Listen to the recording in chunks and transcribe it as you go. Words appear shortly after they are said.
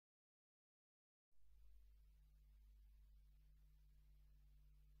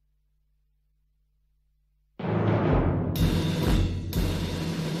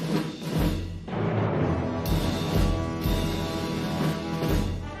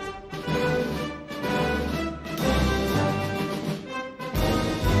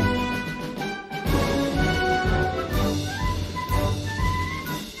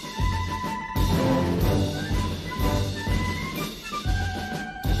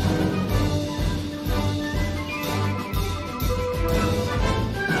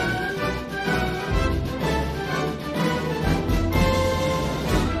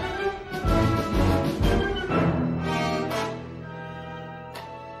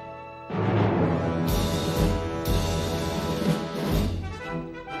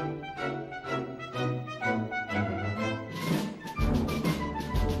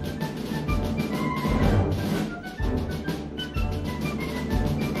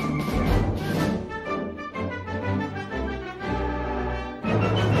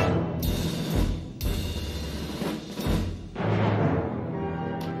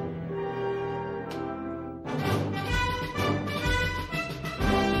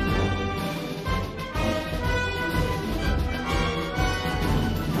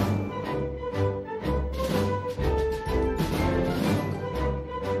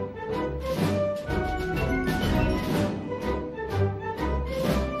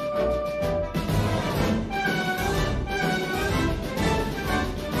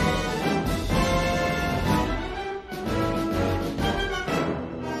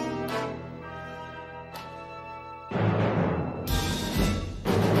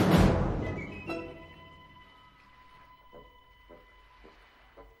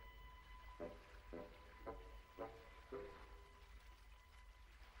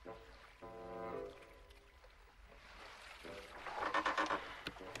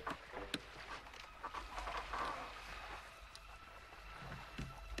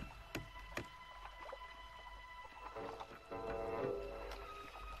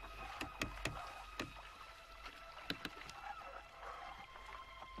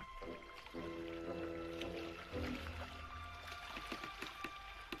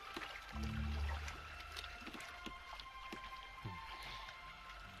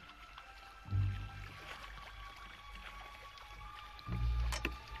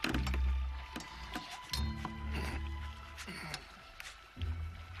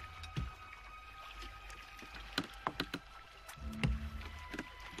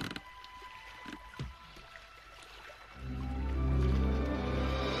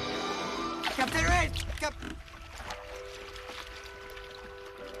Captain Red!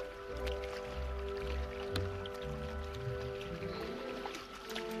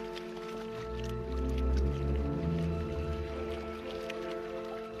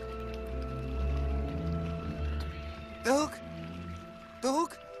 The hook! The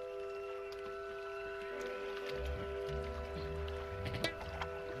hook!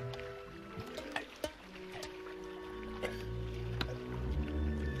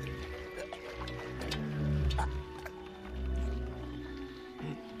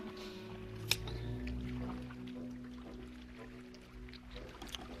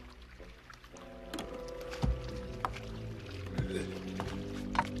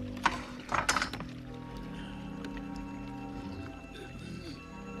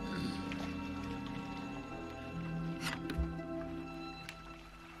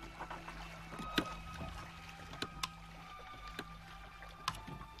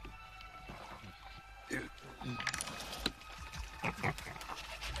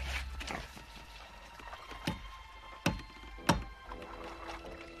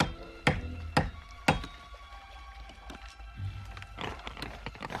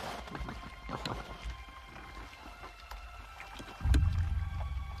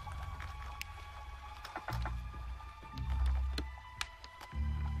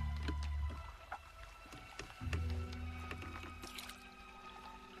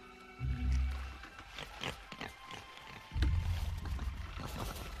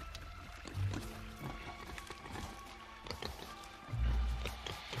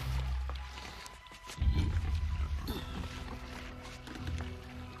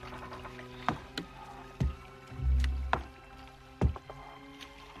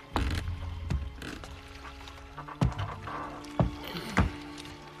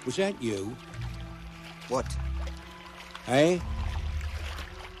 Was that you? What? Eh?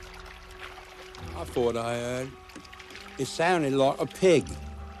 I thought I heard. It sounded like a pig.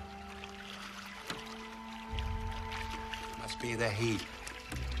 Must be the heat.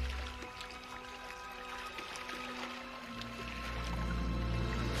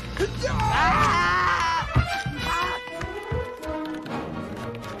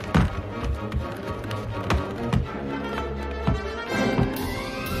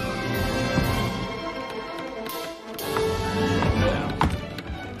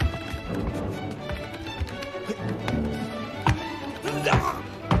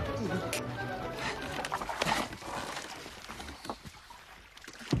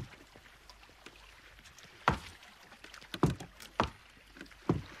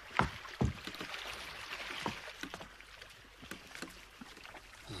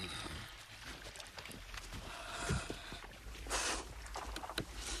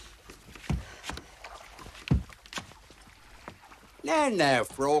 Now,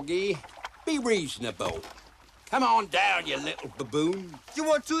 Froggy. Be reasonable. Come on down, you little baboon. You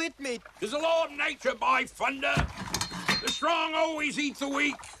want to eat me? There's a law of nature, by thunder. The strong always eat the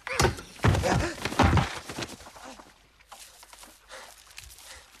weak.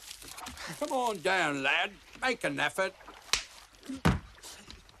 Come on down, lad. Make an effort.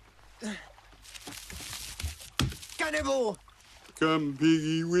 Cannibal! Come,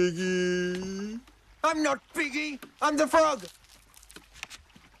 Piggy Wiggy. I'm not Piggy. I'm the frog.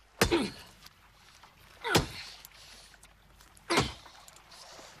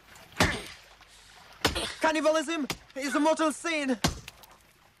 Cannibalism is a mortal sin.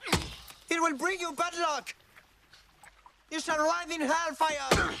 It will bring you bad luck. You shall writhe in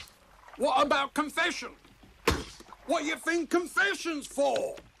hellfire. What about confession? What you think confession's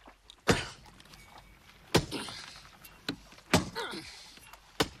for?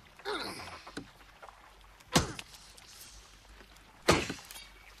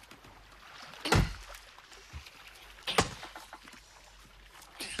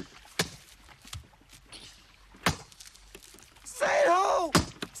 Say ho!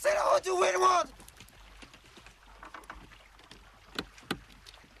 Say ho to Winwood!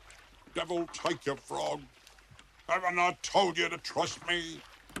 Devil take you, frog. Have I not told you to trust me?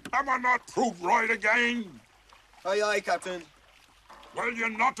 Have I not proved right again? Aye, aye, Captain. Well,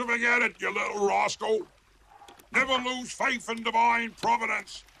 you're not to forget it, you little rascal. Never lose faith in divine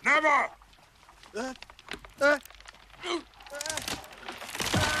providence. Never!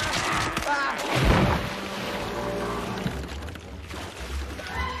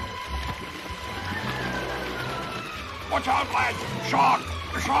 Watch out, lad! Shark!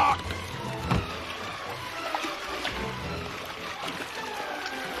 Shark!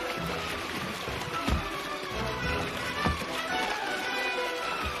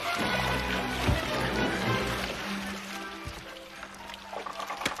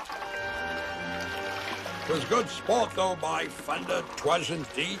 'Twas good sport, though, by thunder. 'Twas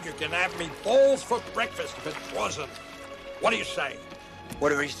indeed. You can have me balls for breakfast if it wasn't. What do you say?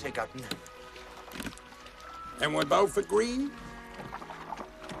 Whatever you say, Captain. And we're both agreed?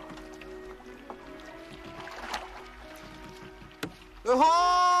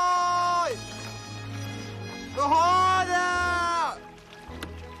 Ahoy! Ahoy there!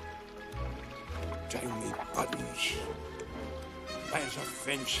 Dang me buttons. There's a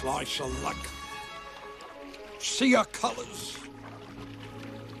thin slice of luck. See your colors.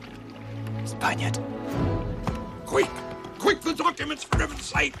 Spaniard. Quick! Quick, the documents, for heaven's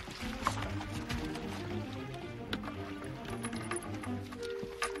sake!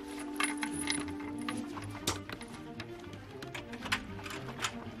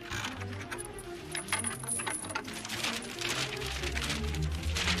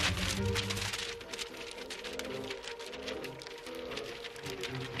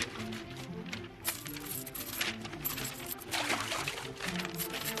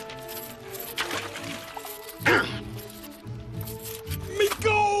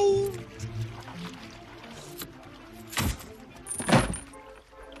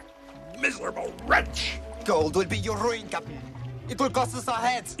 Miserable wretch! Gold will be your ruin, Captain. It will cost us our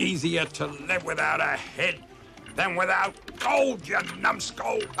heads. Easier to live without a head than without gold, you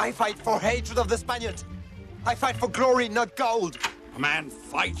numbskull! I fight for hatred of the Spaniards. I fight for glory, not gold. A man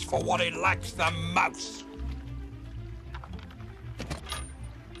fights for what he lacks the most.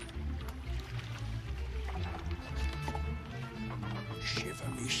 Shiver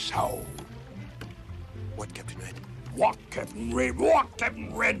me soul. What, Captain Red? What, Captain Red? What,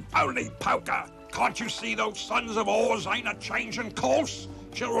 Captain Red? Holy poker! Can't you see those sons of oars ain't a changing course?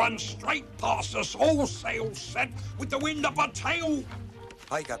 She'll run straight past us, all sails set, with the wind up her tail.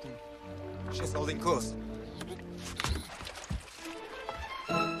 Aye, Captain. She's holding course.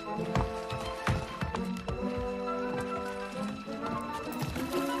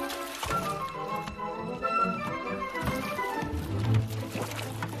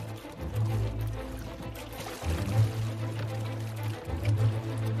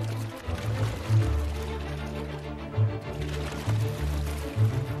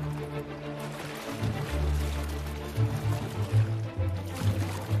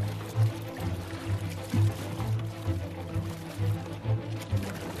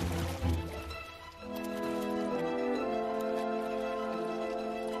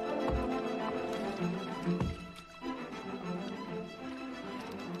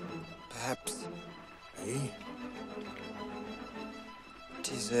 Perhaps. Eh?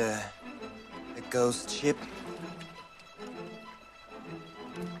 It is a ghost ship.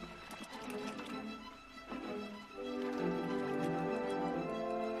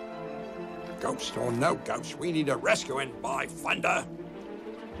 Ghost or no ghost, we need a rescuing, by thunder.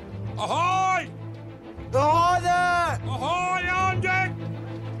 Ahoy! Ahoy there! Ahoy on deck!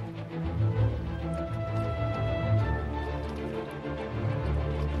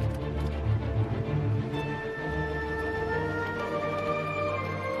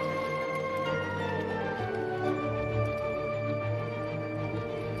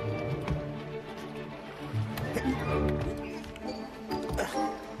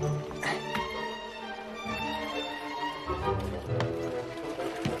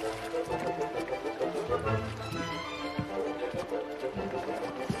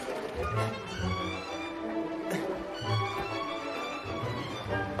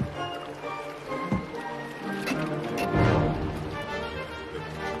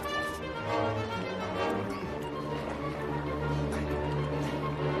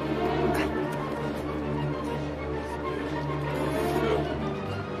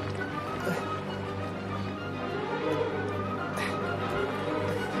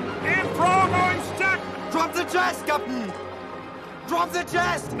 Drop the chest, Captain! Drop the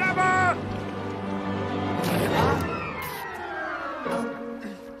chest! Never!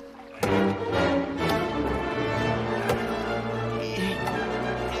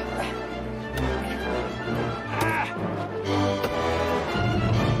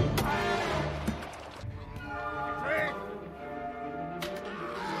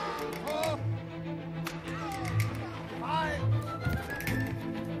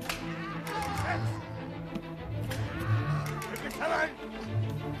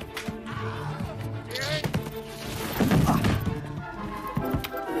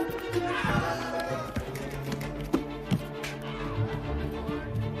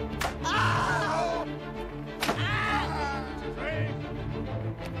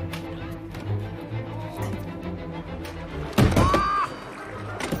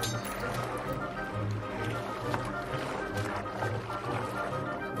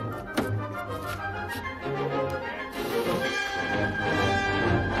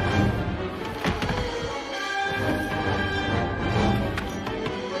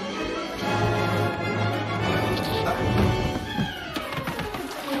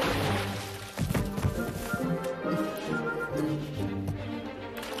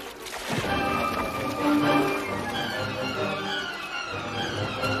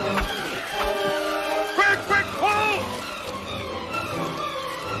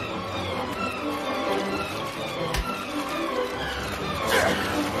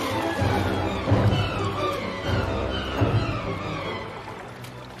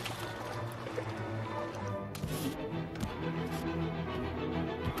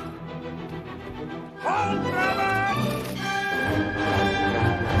 Hold them!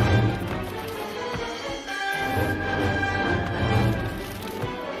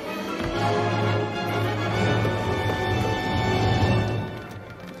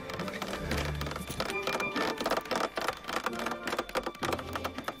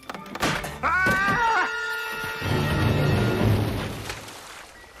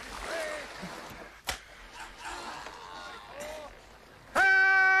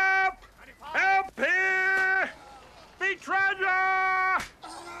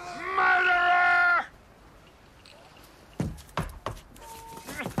 Murderer!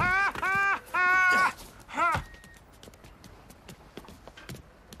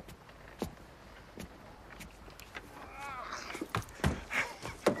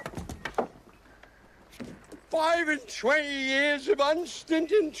 25 years of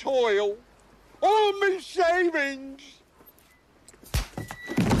unstinted toil. All my savings.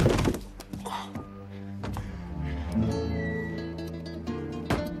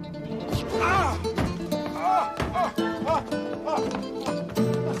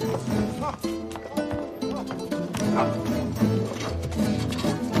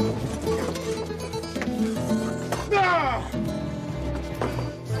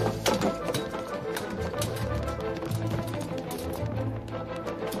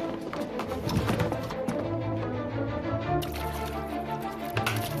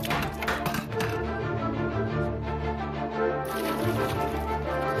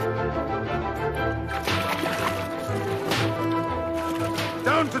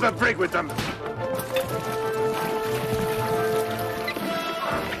 Down to the brig with them!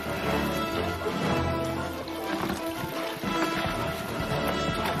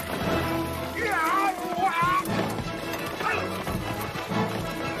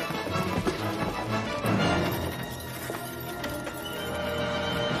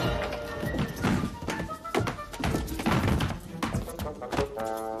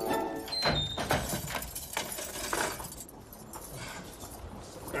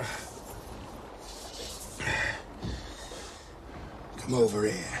 Come over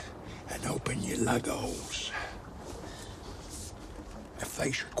here and open your lugos. If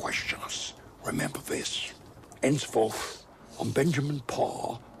they should question us, remember this. Henceforth, I'm Benjamin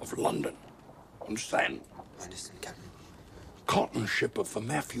Parr of London. Understand? Understand, Captain. Cotton shipper for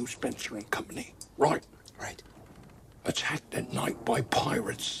Matthew Spencer and Company. Right? Right. Attacked at night by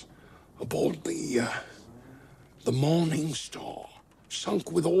pirates aboard the Morning Star.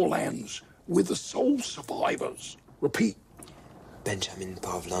 Sunk with all hands, with the sole survivors. Repeat. Benjamin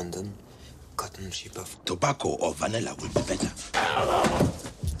Parr of London, cotton ship of... Tobacco or vanilla will be better.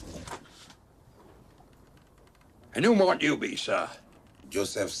 And who might you be, sir?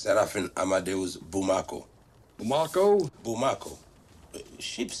 Joseph Seraphin Amadeus Bumako. Marco? Bumako.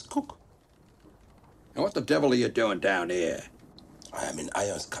 Ship's cook. And what the devil are you doing down here? I am in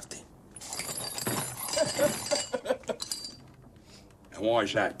irons, Captain. And why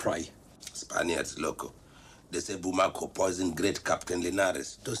is that, pray? Spaniards loco. They say Bumako poisoned great Captain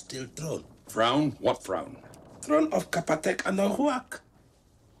Linares to steal throne. Frown? What frown? Throne of Capatek and Ahuac.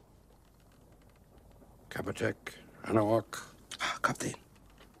 Capatek, Anahuac. Ah, Captain.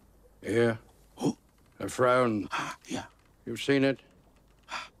 Yeah? Who? The frown. Ah, yeah. You've seen it?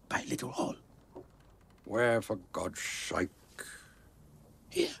 Ah, by Little Hall. Where, for God's sake?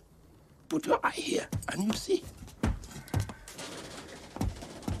 Here. Put your eye here, and you'll see.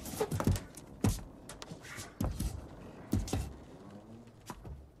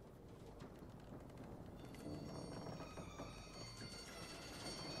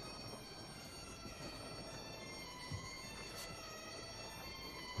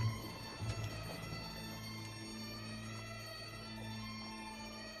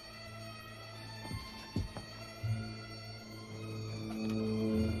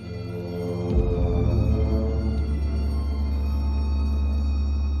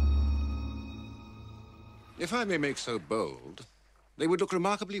 If I may make so bold, they would look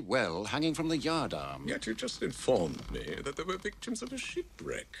remarkably well hanging from the yardarm. Yet you just informed me that they were victims of a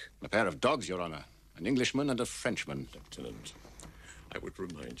shipwreck. A pair of dogs, Your Honor. An Englishman and a Frenchman. Lieutenant, I would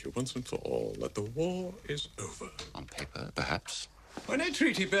remind you once and for all that the war is over. On paper, perhaps. When a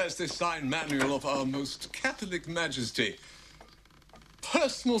treaty bears this signed manual of our most Catholic Majesty,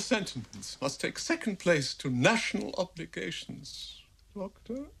 personal sentiments must take second place to national obligations.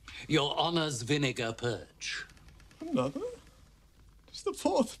 Doctor? Your Honour's vinegar purge. Another? It's the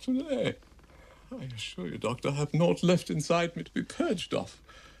fourth today. I assure you, Doctor, I have naught left inside me to be purged of.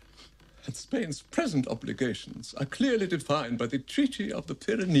 And Spain's present obligations are clearly defined by the Treaty of the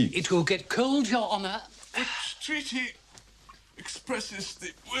Pyrenees. It will get cold, Your Honour. Which treaty expresses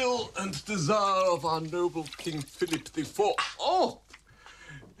the will and desire of our noble King Philip IV. Oh!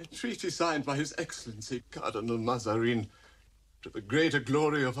 A treaty signed by His Excellency Cardinal Mazarin to the greater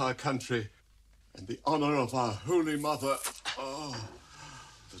glory of our country and the honor of our Holy Mother. Oh,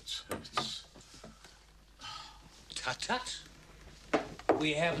 that hurts. Tut-tut.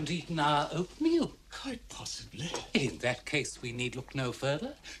 We haven't eaten our oatmeal. Quite possibly. In that case, we need look no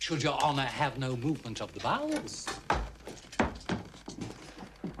further. Should your honor have no movement of the bowels.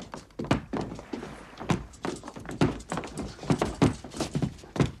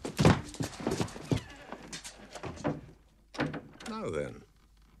 Now then,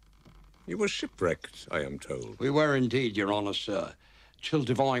 you were shipwrecked, I am told. We were indeed, Your Honor, sir, till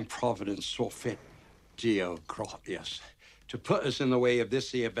divine providence saw fit, Dio gratias, to put us in the way of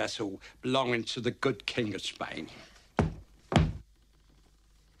this here vessel belonging to the good King of Spain.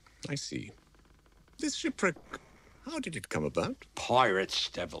 I see. This shipwreck, how did it come about? Pirates,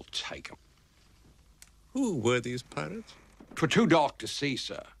 devil take 'em. Who were these pirates? 'Twere too dark to see,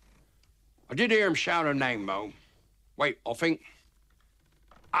 sir. I did hear him shout a name, though. Wait, I think.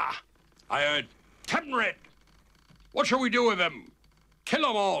 Ah, I heard Captain Red. What shall we do with them? Kill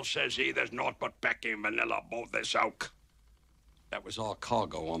 'em all, says he. There's naught but Becky and Vanilla aboard this oak. That was our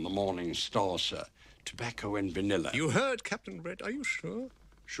cargo on the Morning Star, sir. Tobacco and vanilla. You heard Captain Red, are you sure?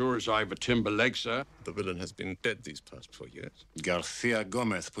 Sure as I've a timber leg, sir. The villain has been dead these past 4 years. Garcia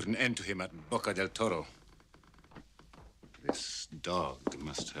Gomez put an end to him at Boca del Toro. This dog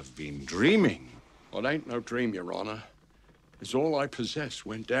must have been dreaming. Well, it ain't no dream, Your Honor. It's all I possess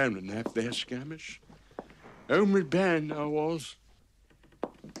went down in that there skirmish. Only band I was.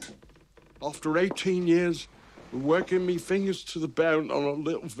 After 18 years of working me fingers to the bone on a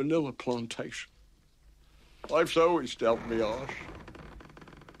little vanilla plantation. Life's always dealt me harsh.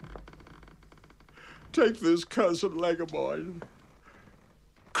 Take this cursed leg of mine,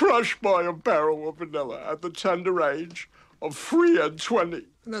 crushed by a barrel of vanilla at the tender age of 23.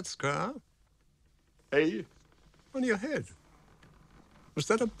 That scar Eh? on your head. Was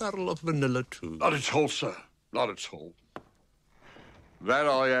that a barrel of vanilla, too? Not at all, sir. Not at all. That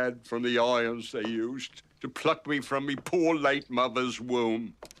I had from the irons they used to pluck me from me poor late mother's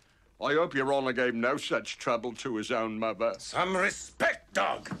womb. I hope Your Honor gave no such trouble to his own mother. Some respect,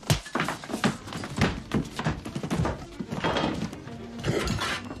 dog.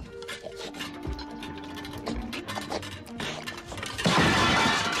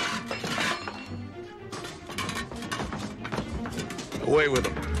 Away with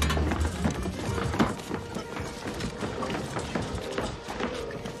him.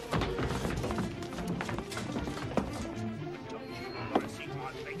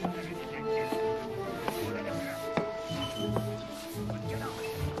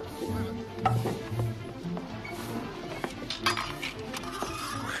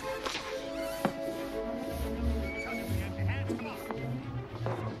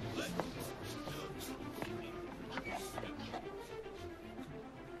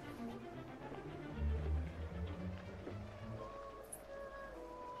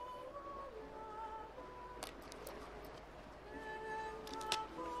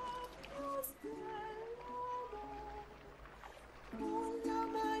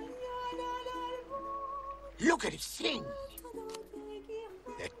 Look at it sing!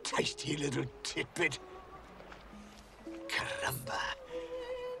 A tasty little tidbit. Caramba!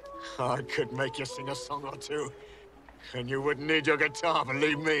 I could make you sing a song or two, and you wouldn't need your guitar,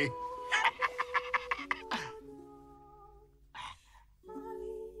 believe me.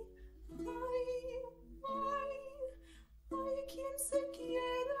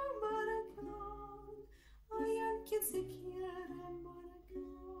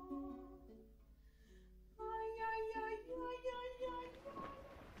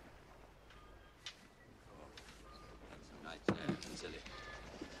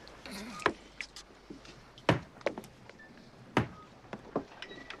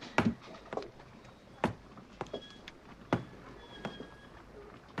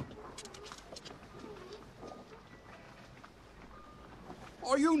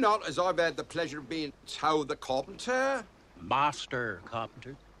 Are you not, as I've had the pleasure of being, Toe the carpenter? Master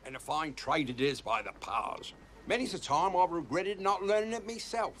carpenter. And a fine trade it is by the powers. Many's the time I've regretted not learning it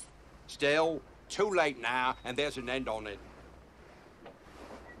myself. Still, too late now, and there's an end on it.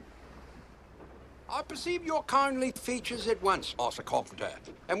 I perceive your kindly features at once, Master Carpenter,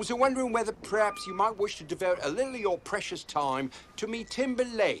 and was wondering whether perhaps you might wish to devote a little of your precious time to me timber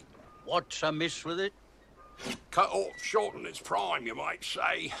leg. What's amiss with it? Cut off short in its prime, you might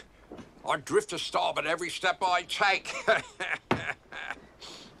say. I drift to starboard every step I take.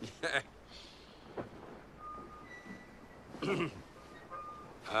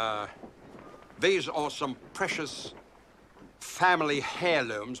 These are some precious family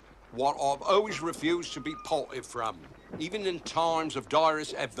heirlooms what I've always refused to be parted from, even in times of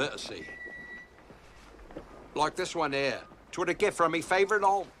direst adversity. Like this one here. 'Twas a gift from me favourite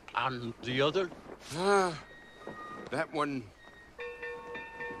aunt. And the other? That one...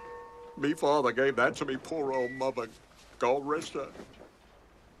 Me father gave that to me poor old mother. God rest her.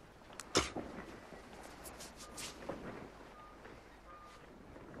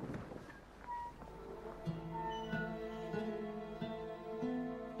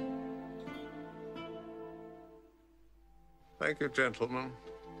 Thank you, gentlemen.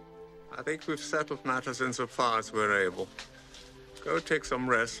 I think we've settled matters insofar as we're able. Go take some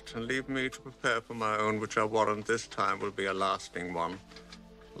rest and leave me to prepare for my own, which I warrant this time will be a lasting one.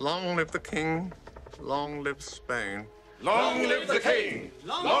 Long live the king, long live Spain. Long live the king!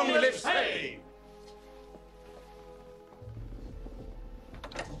 Long live Spain!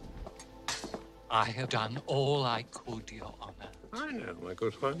 I have done all I could, Your Honor. I know, my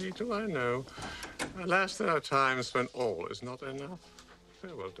good Juanito, I know. Alas, there are times when all is not enough.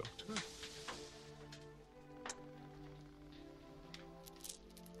 Farewell, Doctor.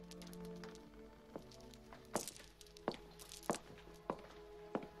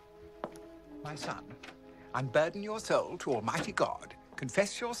 My son, unburden your soul to Almighty God.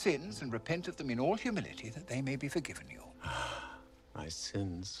 Confess your sins and repent of them in all humility, that they may be forgiven you. My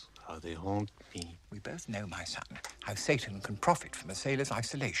sins, how they haunt me. We both know, my son, how Satan can profit from a sailor's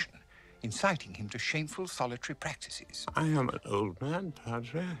isolation, inciting him to shameful solitary practices. I am an old man,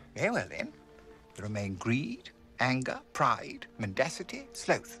 Padre. Very well, then. There remain greed, anger, pride, mendacity,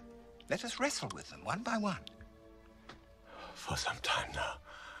 sloth. Let us wrestle with them one by one. For some time now,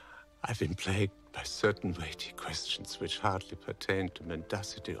 I've been plagued by certain weighty questions which hardly pertain to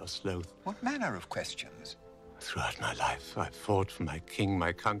mendacity or sloth. What manner of questions? Throughout my life, I've fought for my king,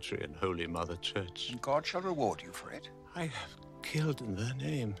 my country, and Holy Mother Church. And God shall reward you for it. I have killed in their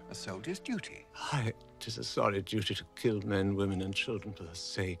name. A soldier's duty. Aye, 'tis a sorry duty to kill men, women, and children for the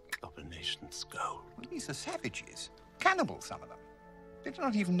sake of a nation's gold. Well, these are savages. Cannibals, some of them. They do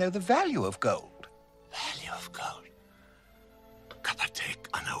not even know the value of gold. Value of gold? Kapatek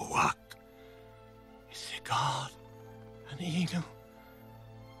anawak. Is it God, an eagle,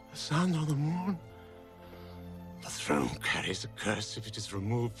 the sun or the moon? The throne carries a curse if it is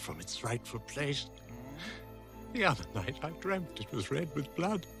removed from its rightful place. The other night I dreamt it was red with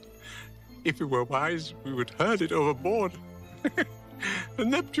blood. If we were wise, we would hurl it overboard.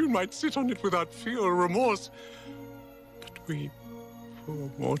 And Neptune might sit on it without fear or remorse. But we, poor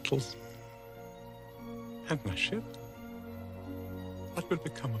mortals, and my ship, what will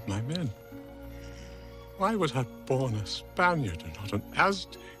become of my men? Why was I born a Spaniard and not an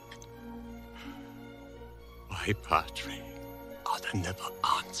Aztec? Why, Padre, are there never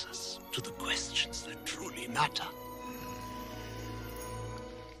answers to the questions that truly matter?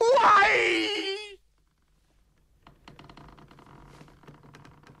 Why?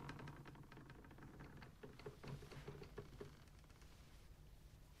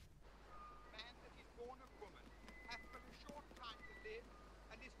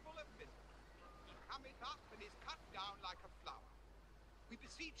 We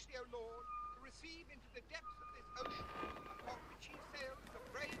beseech thee, O Lord, to receive into the depths of this ocean, upon which he sails a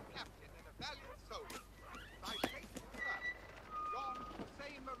brave captain and a valiant soldier, thy faithful servant, Don Jose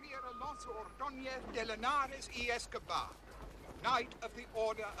Maria Alonso Ordóñez de Linares y Escobar, Knight of the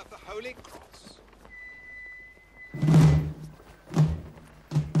Order of the Holy Cross.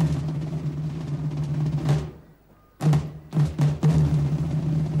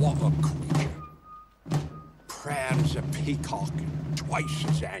 What a creature. Proud as a peacock, twice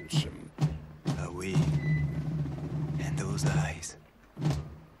as handsome. Are we? And those eyes,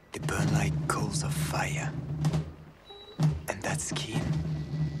 they burn like coals of fire. And that skin,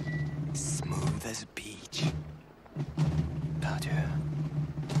 smooth as a beach. Padre.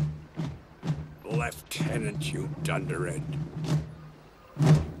 Lieutenant, you dunderhead.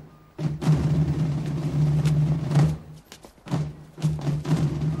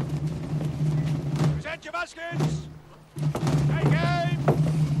 Present your muskets! Take aim!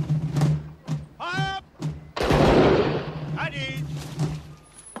 Fire! Ready!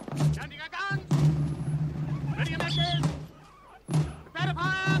 Standing your guns! Ready your muskets! Prepare to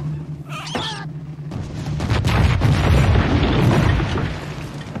fire! Fire!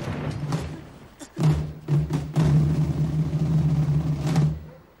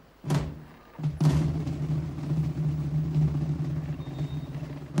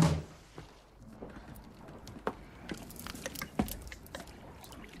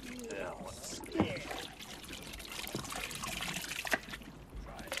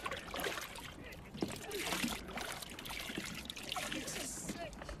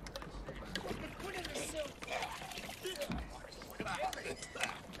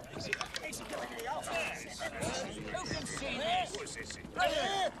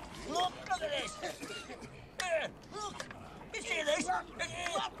 Look at this. Look. You see this?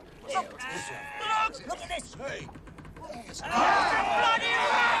 Look at this. Hey.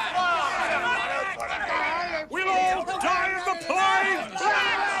 We'll all die in the plague!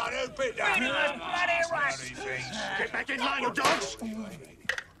 Get back in line, you dogs!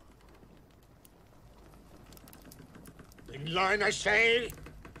 In line, I say.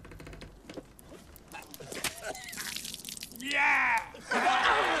 Yeah!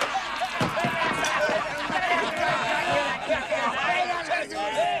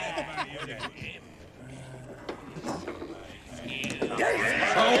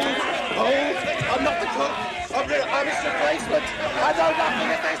 I'm not the cook. I'm his replacement. I know nothing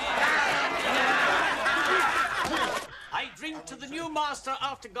of this. I drink to the new master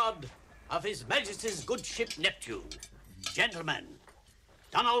after God of His Majesty's good ship Neptune. Gentlemen,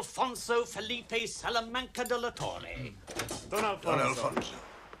 Don Alfonso Felipe Salamanca de la Torre. Don Alfonso.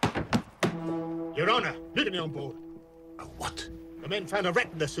 Your Honor, leave me on board. A what? The men found a rat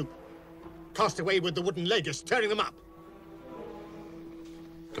in the soup. Cast away with the wooden leg is stirring them up.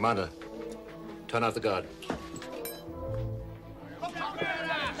 Commander, turn out the guard.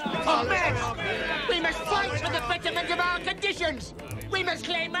 Oh, men! We must fight for the betterment of our conditions! We must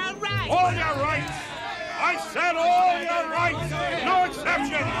claim our rights! All your rights! I said all your rights! No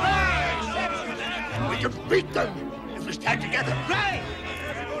exception! We can beat them if we stand together. Right!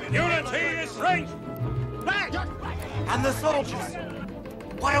 Unity is strength! Right! And the soldiers?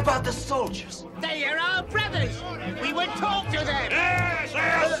 What about the soldiers? They are our brothers! We would talk to them! Yes, they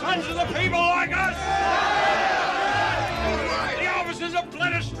are sons of the people like us! The officers are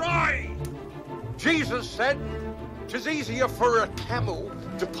bled astray! Jesus said, "'Tis easier for a camel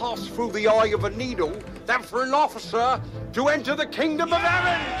to pass through the eye of a needle than for an officer to enter the kingdom of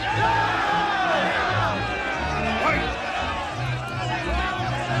heaven."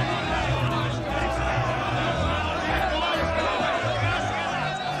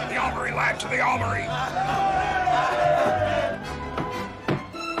 The armory, lad, to the armory!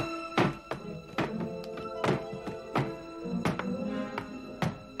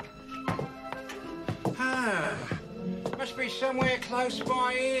 Must be somewhere close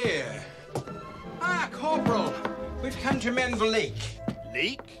by here. Ah, Corporal, we've come to mend the leak.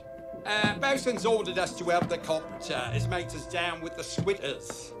 Leak? Bosun's ordered us to help the copter as makes us down with the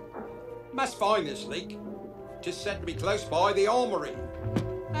splitters. Must find this leak. Just said to be close by the armory.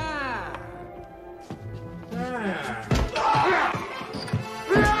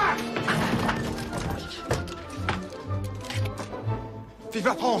 Vive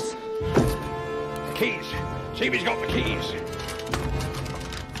la France! The keys. See if he's got the keys.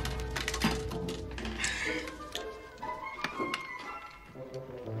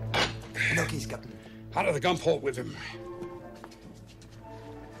 No keys, Captain. Out of the gun port with him.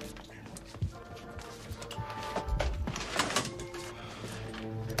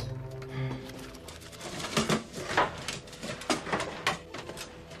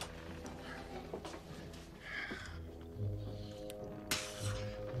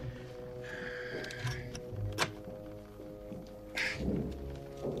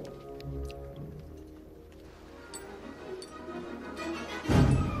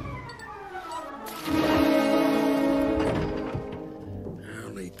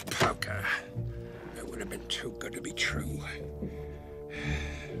 That would have been too good to be true.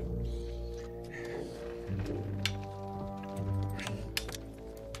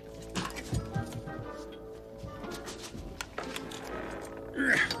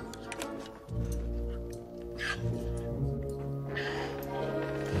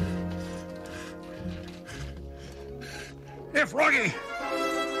 Here, Froggy!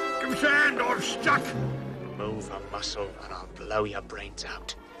 Give us a hand, or I'm stuck! Move a muscle and I'll blow your brains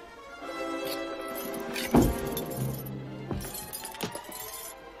out.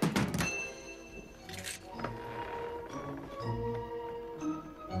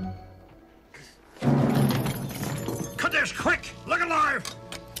 Cut this quick! Look alive!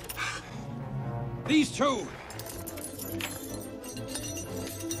 These two!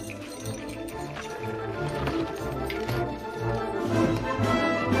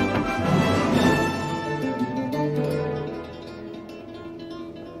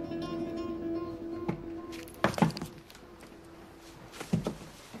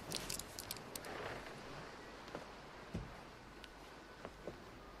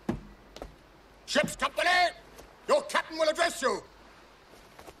 Ship's company! Your captain will address you!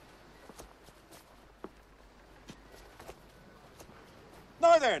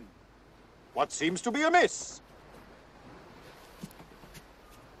 Now then, what seems to be amiss?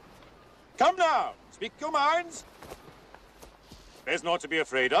 Come now, speak your minds. There's naught to be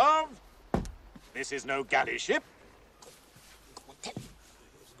afraid of. This is no galley ship.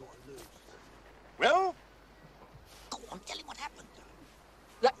 Well? Go on, tell him what happened.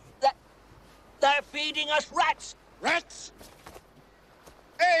 They're feeding us rats. Rats?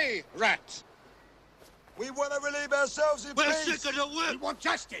 Hey, rats! We want to relieve ourselves in We're peace. sick of the work. We want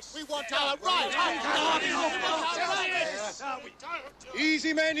justice. We want our rights.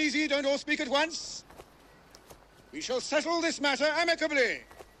 Easy, men, easy. Don't all speak at once. We shall settle this matter amicably.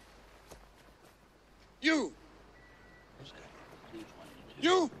 You.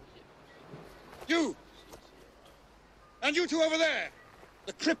 You. You. And you two over there.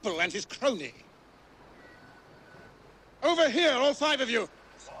 The cripple and his crony. Over here, all 5 of you.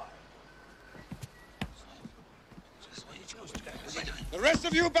 The rest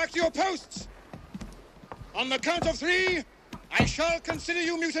of you back to your posts. On the count of 3, I shall consider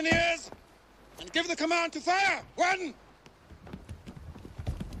you mutineers and give the command to fire. 1,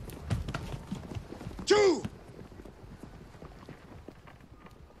 2,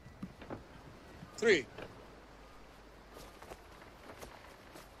 3.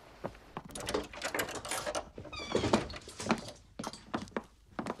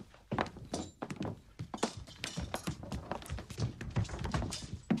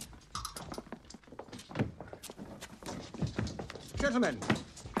 Gentlemen,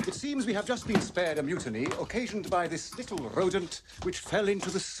 it seems we have just been spared a mutiny occasioned by this little rodent which fell into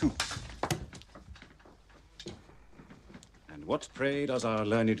the soup. And what, pray, does our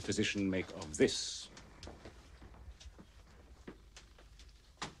learned physician make of this?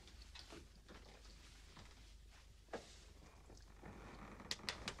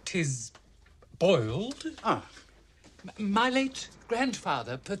 'Tis boiled. Ah. My late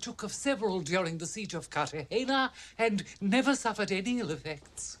grandfather partook of several during the siege of Cartagena and never suffered any ill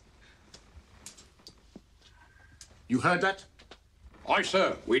effects. You heard that? Aye,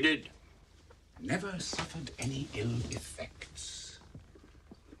 sir, we did. Never suffered any ill effects.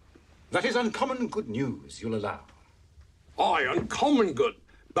 That is uncommon good news, you'll allow. Aye, uncommon good,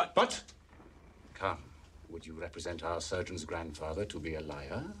 but... Come, would you represent our surgeon's grandfather to be a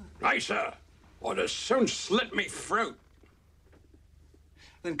liar? Aye, sir. I'd as soon slit me throat.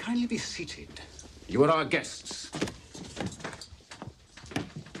 Then kindly be seated. You are our guests.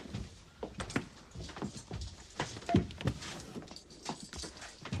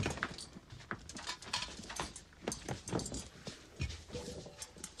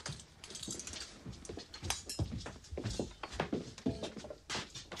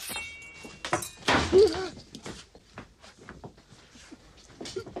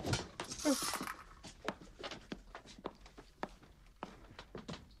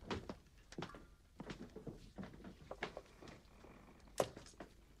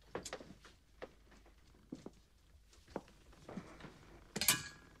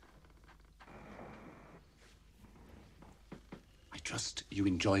 I trust you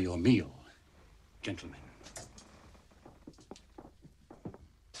enjoy your meal, gentlemen.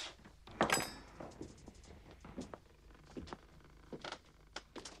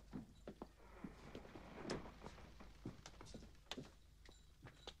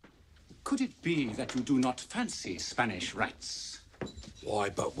 Could it be that you do not fancy Spanish rats? Why,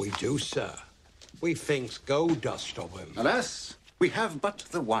 but we do, sir. We thinks gold dust of him. Alas, we have but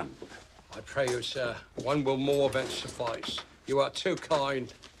the one. I pray you, sir, one will more than suffice. You are too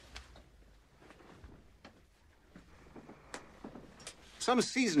kind. Some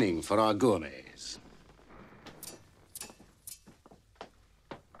seasoning for our gourmets.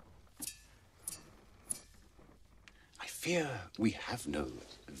 I fear we have no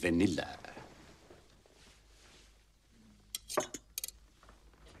vanilla.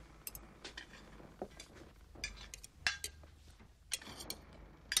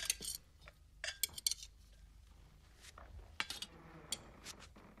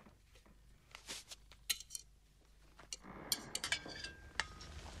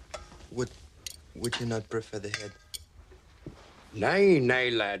 Would you not prefer the head? Nay, nay,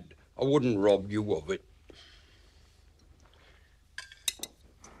 lad. I wouldn't rob you of it.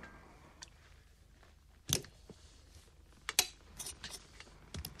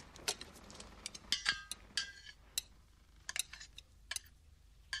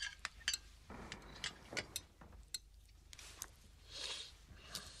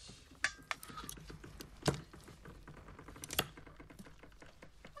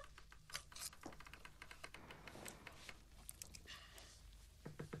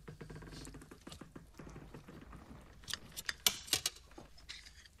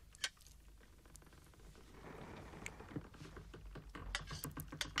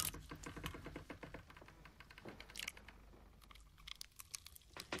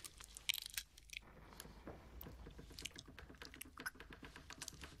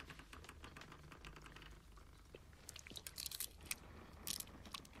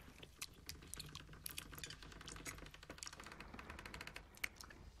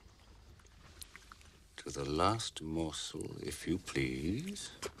 To the last morsel, if you please.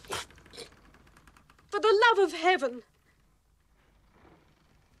 For the love of heaven!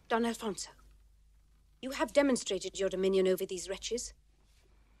 Don Alfonso, you have demonstrated your dominion over these wretches.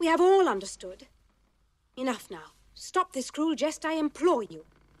 We have all understood. Enough now. Stop this cruel jest, I implore you.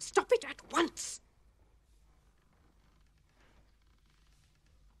 Stop it at once.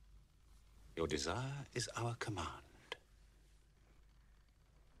 Your desire is our command.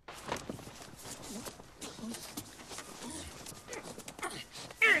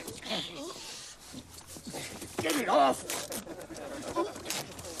 Get it off!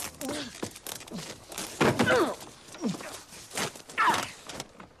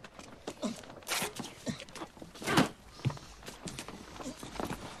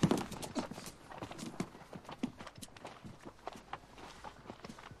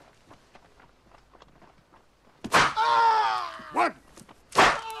 One,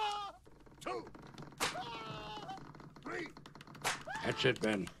 two, three. That's it,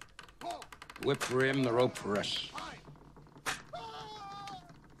 Ben. Whip for him, the rope for us.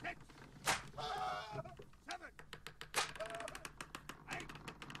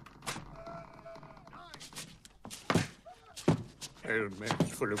 Hail Mary,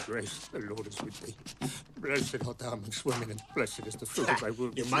 full of grace, the Lord is with thee. Blessed art thou amongst women, and blessed is the fruit of thy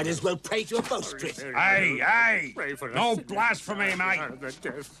womb. You might as well pray to a bowstring. Hey! Pray for us No sinners, blasphemy, mate! and the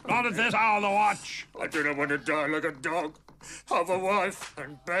deaf. Not at this hour of the watch! I do not want to die like a dog. Have a wife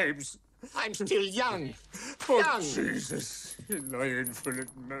and babes. I'm still young. Oh, Young. Jesus, in thy infinite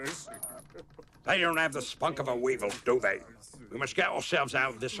mercy. They don't have the spunk of a weevil, do they? We must get ourselves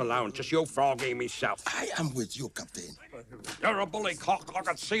out of this alone. Just you, Froggy, myself. I am with you, Captain. You're a bully cock. I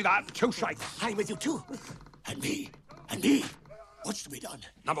can see that. Two shakes. I'm with you too. And me. And me. What's to be done?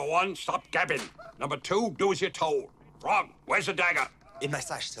 Number one, stop gabbing. Number two, do as you're told. Frog, where's the dagger? In my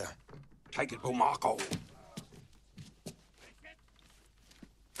sash, sir. Take it, Bumarco.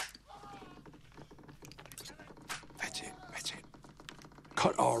 That's it.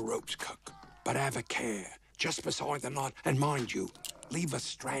 Cut our ropes, Cook. But have a care. Just beside the knot. And mind you, leave a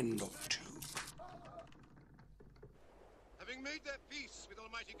strand or two. Having made their peace with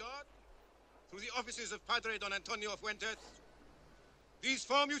Almighty God, through the offices of Padre Don Antonio Fuentes, these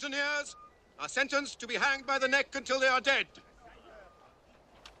 4 mutineers are sentenced to be hanged by the neck until they are dead.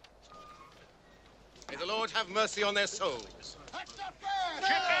 May the Lord have mercy on their souls.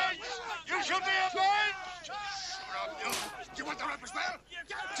 You should be avenged! Do you want the rope as well?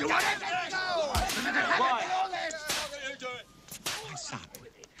 Do you want it? My son,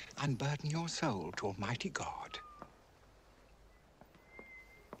 unburden your soul to Almighty God.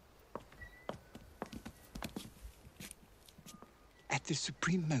 At this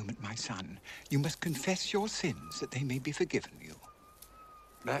supreme moment, my son, you must confess your sins that they may be forgiven you.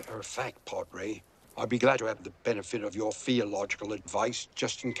 Matter of fact, Padre, I'd be glad to have the benefit of your theological advice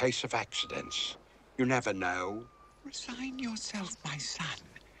just in case of accidents. You never know. Resign yourself, my son.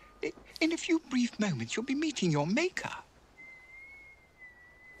 In a few brief moments, you'll be meeting your Maker.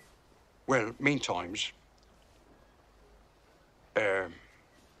 Well, meantimes, I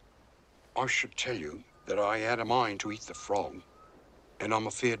should tell you that I had a mind to eat the frog, and I'm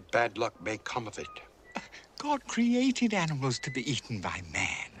afeard bad luck may come of it. God created animals to be eaten by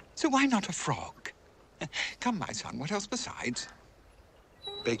man, so why not a frog? Come, my son, what else besides?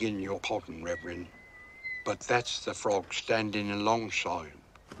 Begging your pardon, Reverend, but that's the frog standing alongside.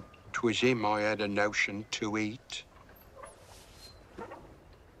 'Twas him I had a notion to eat.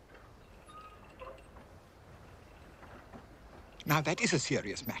 Now, that is a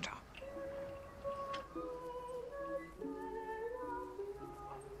serious matter.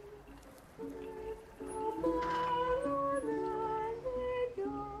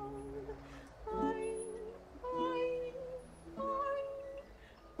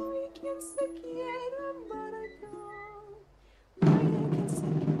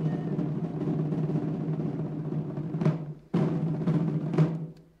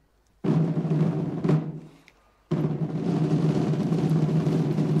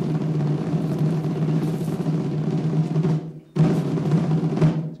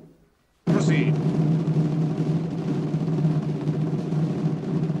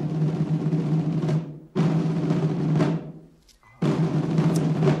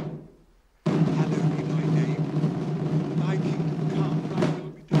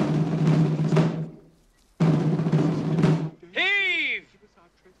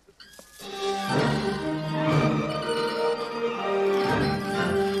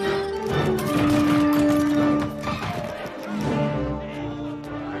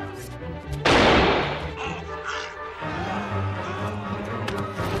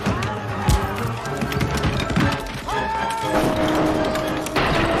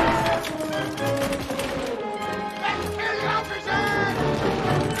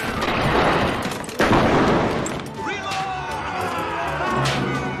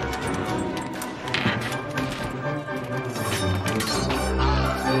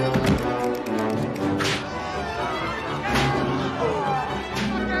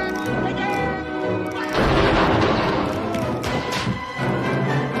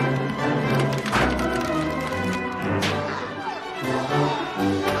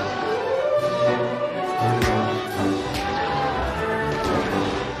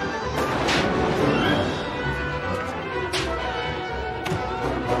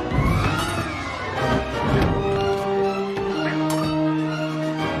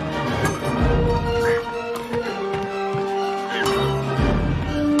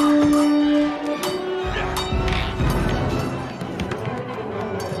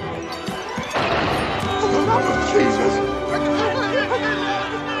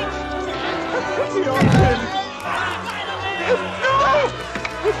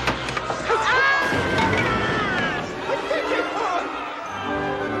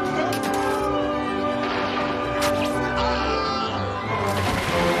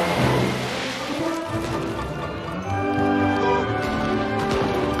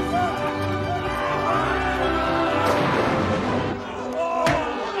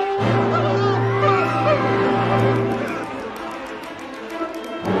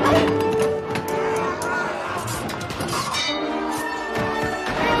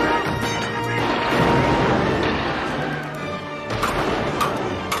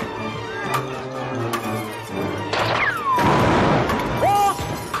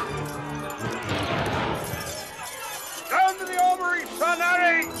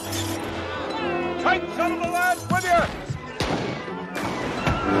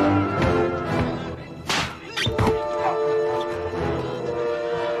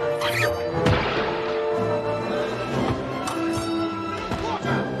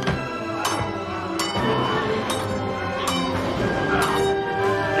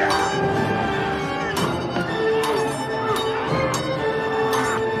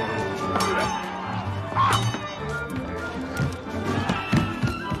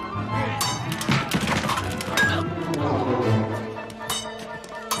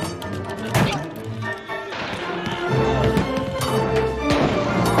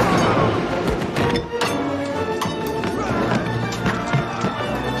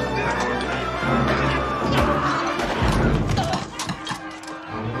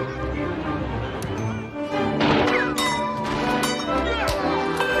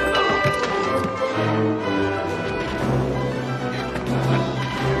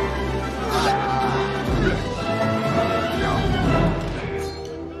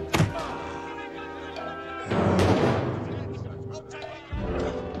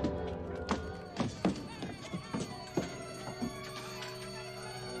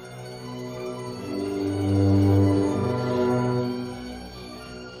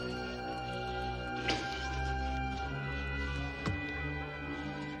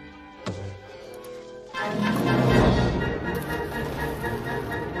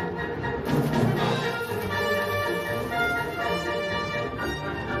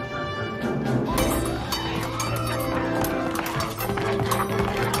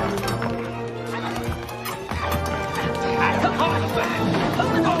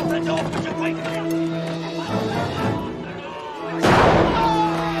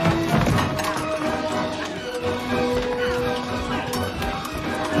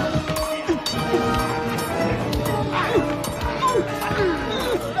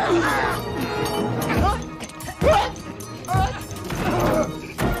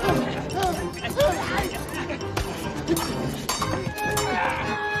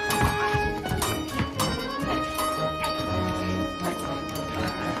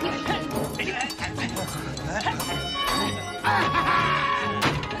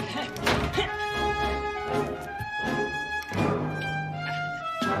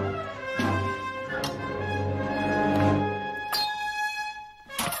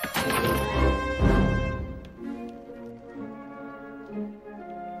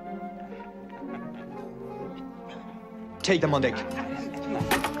 Take them on deck.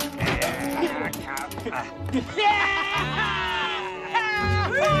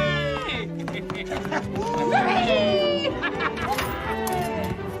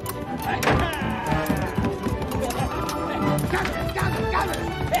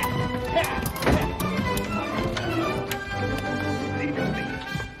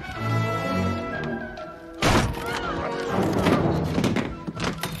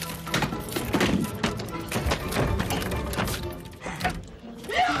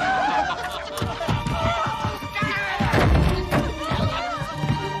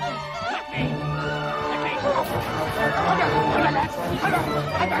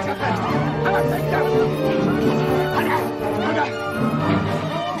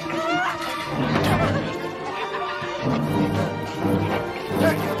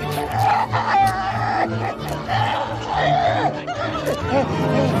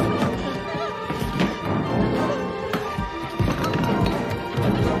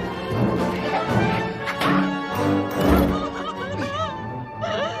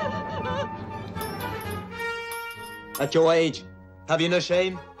 At your age, have you no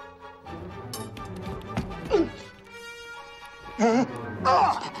shame?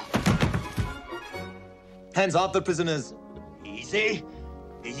 Hands off the prisoners. Easy.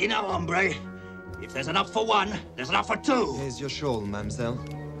 Easy now, hombre. If there's enough for one, there's enough for two. Here's your shawl, mademoiselle.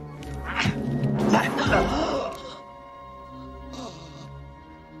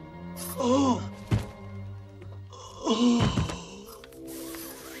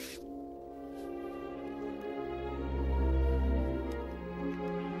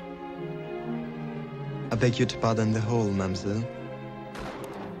 I beg you to pardon the hole, mademoiselle.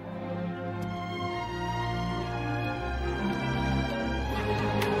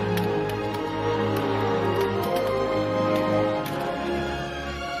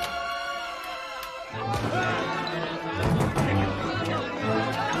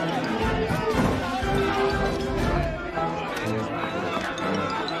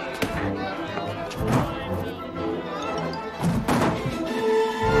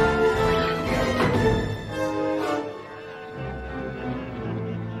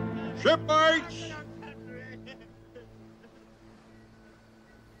 Shipmates!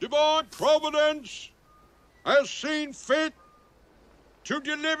 Divine Providence has seen fit to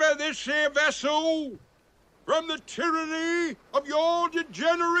deliver this here vessel from the tyranny of your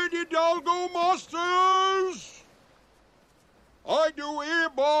degenerate Hidalgo masters. I do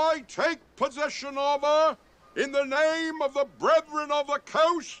hereby take possession of her in the name of the Brethren of the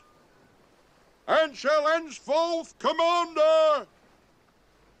Coast, and shall henceforth command her.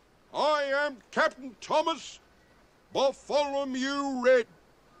 I am Captain Thomas Bartholomew Red.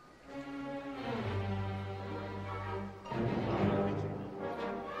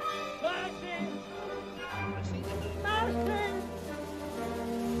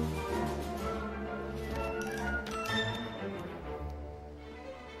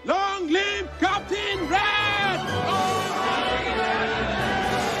 Long live Captain Red!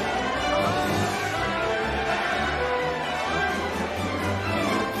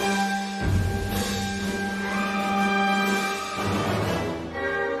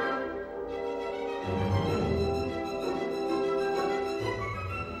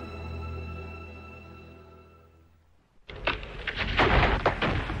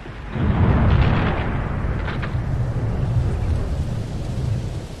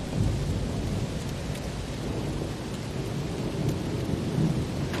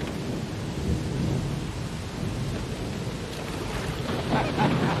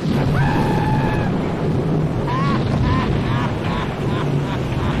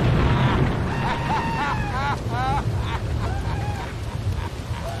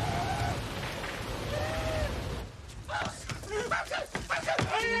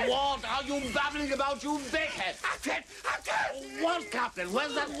 What are you babbling about, you bighead? What, Captain?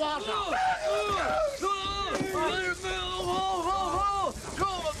 Where's that water?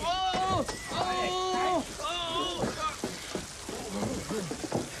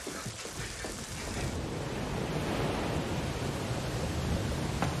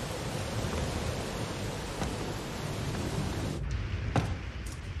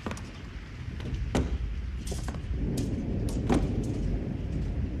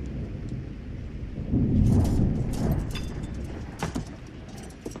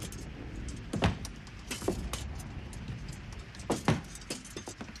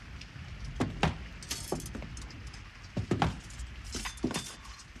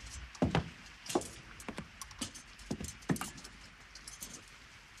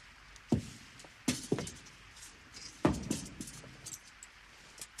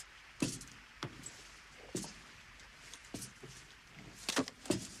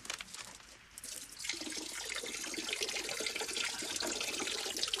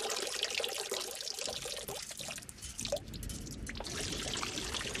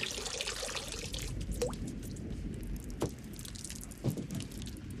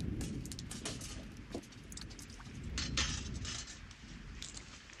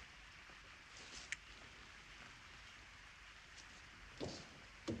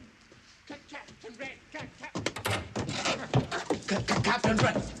 Captain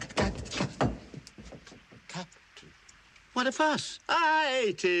Red. What a fuss.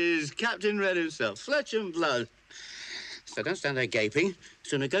 Aye, 'tis Captain Red himself, flesh and blood. So don't stand there gaping.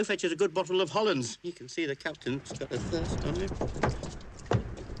 Sooner go fetch us a good bottle of Hollands. You can see the captain's got a thirst on him.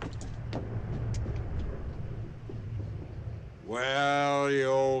 Well, you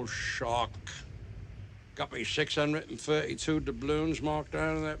old shark. Got me 632 doubloons marked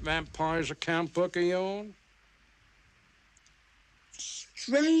out of that vampire's account book of yours?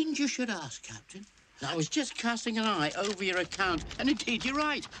 Strange you should ask, Captain. I was just casting an eye over your account, and indeed you're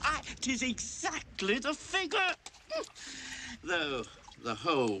right. Aye, 'tis exactly the figure. Though the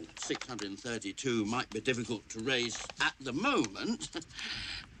whole 632 might be difficult to raise at the moment.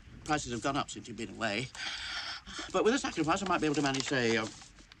 Prices have gone up since you've been away. But with a sacrifice, I might be able to manage, say,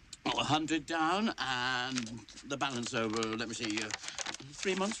 100 down, and the balance over, let me see,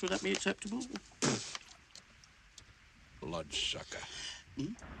 3 months, would that be acceptable? Bloodsucker.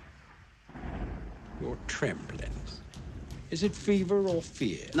 You're trembling. Is it fever or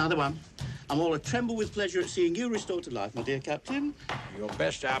fear? Neither one. I'm all a tremble with pleasure at seeing you restored to life, my dear Captain. Your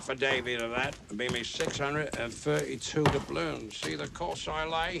best affidavit of that would be me 632 doubloons. See the course I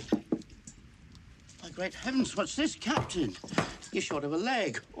lay? My great heavens, what's this, Captain? You're short of a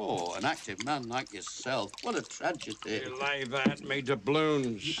leg. Oh, an active man like yourself. What a tragedy. You lay that, me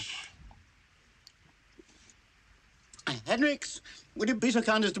doubloons. Henricks, would you be so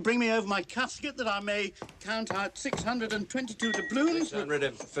kind as to bring me over my casket that I may count out 622 doubloons?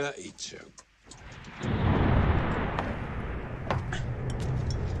 632.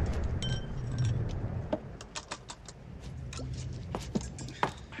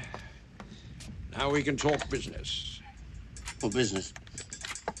 Now we can talk business. What business?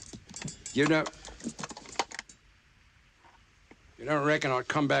 You don't reckon I'd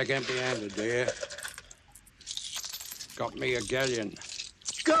come back empty-handed, do you? Got me a galleon.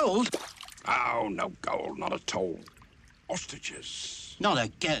 Gold? Oh, no gold, not at all. Hostages. Not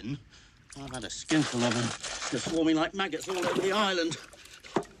again. I've had a skinful of them. They're swarming like maggots all over the island.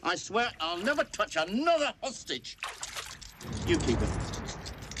 I swear I'll never touch another hostage. You keep it.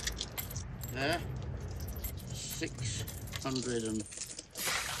 There. 632.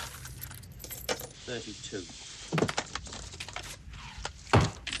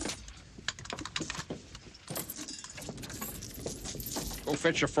 Go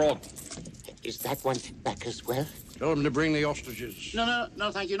fetch your frog. Is that one back as well? Tell them to bring the hostages. No,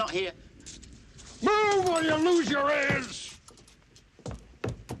 thank you, not here. Move or you lose your ears!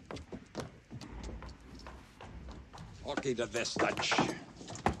 Hockey to vestige.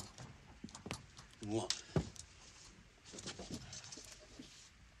 What?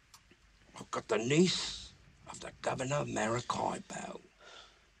 I've got the niece of the Governor of Maracaibo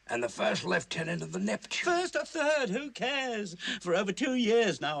and the first lieutenant of the Neptune. First or third, who cares? For over 2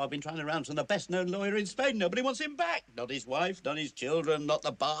 years now, I've been trying to ransom the best-known lawyer in Spain. Nobody wants him back. Not his wife, not his children, not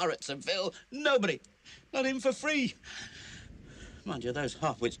the bar at Seville. Nobody. Not him for free. Mind you, those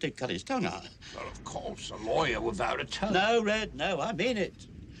half-wits did cut his tongue out. Well, of course, a lawyer without a tongue. No, Red, no, I mean it.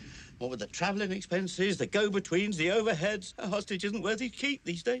 What with the travelling expenses, the go-betweens, the overheads, a hostage isn't worth his keep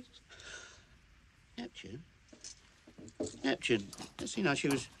these days. Neptune. You know, she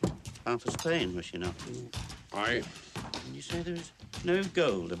was bound for Spain, was she not? Aye. And you say there was no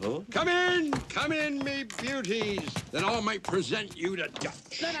gold aboard? Come in, me beauties. Then I may present you to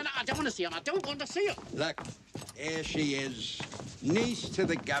Dutch. No, I don't want to see him. I don't want to see him. Look, here she is, niece to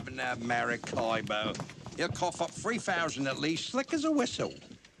the Governor of Maracaibo. He'll cough up 3,000 at least, slick as a whistle.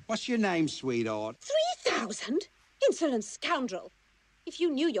 What's your name, sweetheart? 3,000? Insolent scoundrel. If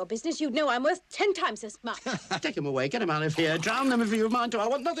you knew your business, you'd know I'm worth 10 times as much. Take him away. Get him out of here. Drown them if you mind to. I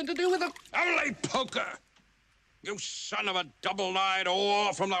want nothing to do with them. Holy poker! You son of a double-eyed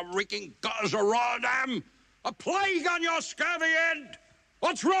whore from the reeking gutters of Rotterdam! A plague on your scurvy head!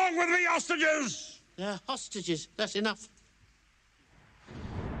 What's wrong with me hostages? They're hostages. That's enough.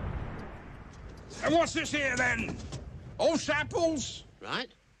 And what's this here, then? All samples?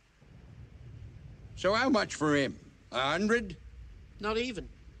 Right. So how much for him? 100? Not even.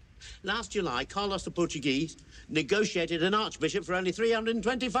 Last July, Carlos the Portuguese negotiated an archbishop for only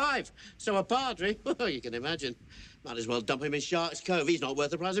 325. So a padre, well, you can imagine. Might as well dump him in Shark's Cove. He's not worth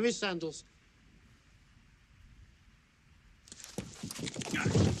the price of his sandals.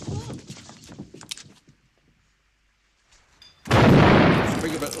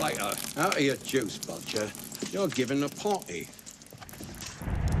 Speak a bit later. Out of your juice, Butcher. You're giving a party.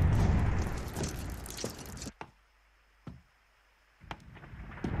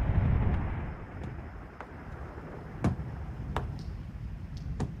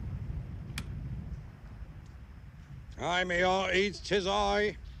 Aye, me hearties, 'tis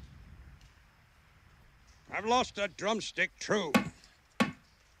I. I've lost a drumstick, true.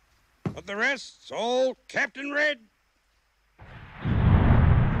 But the rest's all Captain Red.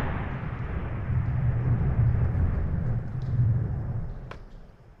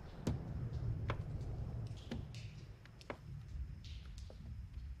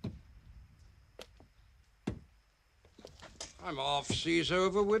 I'm half seas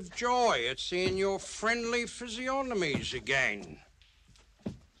over with joy at seeing your friendly physiognomies again.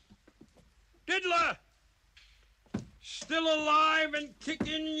 Diddler! Still alive and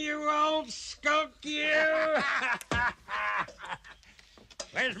kicking, you old skunk, you?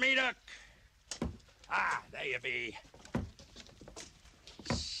 Where's me duck? Ah, there you be.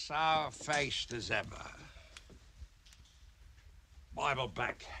 Sour-faced as ever. Bible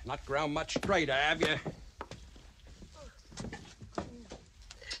back. Not grown much straighter, have you?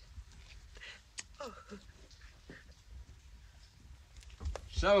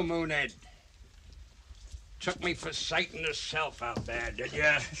 So, Moonhead, took me for Satan herself out there, did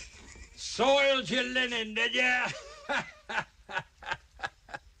ya? Soiled your linen, did ya?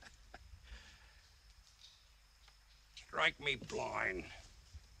 Strike me blind.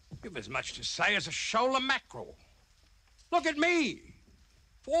 You've as much to say as a shoal of mackerel. Look at me.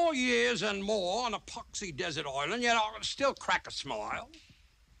 4 years and more on a poxy desert island, yet I can still crack a smile.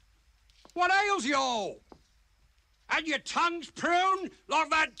 What ails you all? Had your tongues pruned like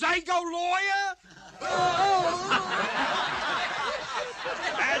that Dago lawyer?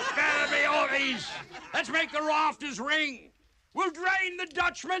 That's better be obvious. Let's make the rafters ring. We'll drain the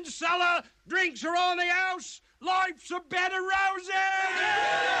Dutchman's cellar. Drinks are on the house. Life's a bed of roses.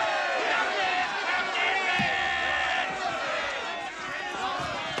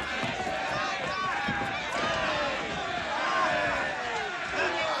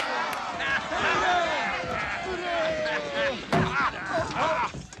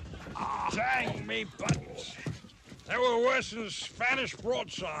 Dang me buttons. They were worse than Spanish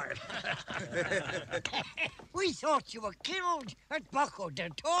broadside. We thought you were killed at Baco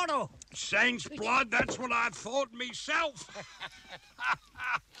del Toro. Saint's blood, that's what I thought myself.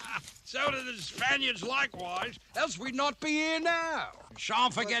 So did the Spaniards likewise, else we'd not be here now.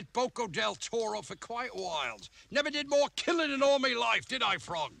 Shan't forget Baco del Toro for quite a while. Never did more killing in all me life, did I,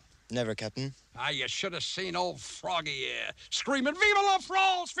 Frog? Never, Captain. Ah, you should have seen old Froggy here, screaming, Viva la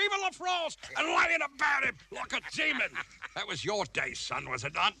France! Viva la France! And lying about him like a demon. That was your day, son, was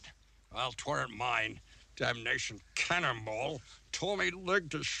it not? Well, 'tweren't mine. Damnation cannonball tore me leg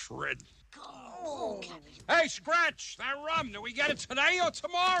to shred. Oh. Hey, Scratch, that rum, do we get it today or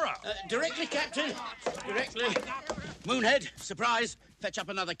tomorrow? Directly, Captain. Directly. Moonhead, surprise. Fetch up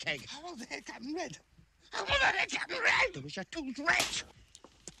another keg. Oh, there, Captain Red. Oh, there, Captain Red. There was a tooth rat.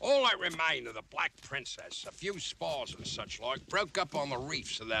 All that remained of the Black Princess, a few spars and such like, broke up on the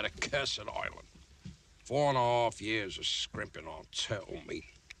reefs of that accursed island. 4.5 years of scrimping on turtle meat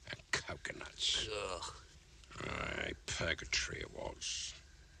and coconuts. Ugh. Aye, purgatory it was.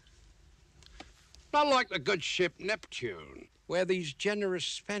 Not like the good ship Neptune, where these generous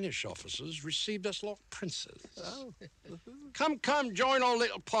Spanish officers received us like princes. Oh. Come, join our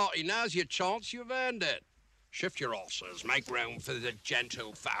little party. Now's your chance, you've earned it. Shift your horses, make room for the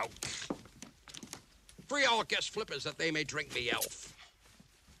gentle folk. Free our guest flippers that they may drink me elf.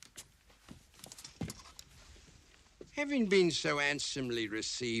 Having been so handsomely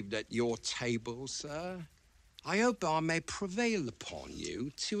received at your table, sir, I hope I may prevail upon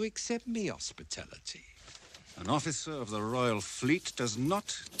you to accept me hospitality. An officer of the Royal Fleet does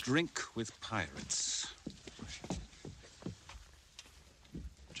not drink with pirates.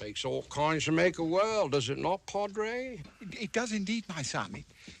 Takes all kinds to make a world, does it not, Padre? It does indeed, my son. It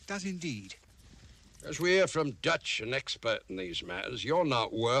does indeed. As we hear from Dutch, an expert in these matters, you're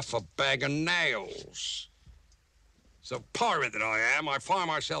not worth a bag of nails. So, pirate that I am, I find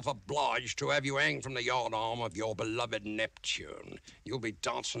myself obliged to have you hang from the yardarm of your beloved Neptune. You'll be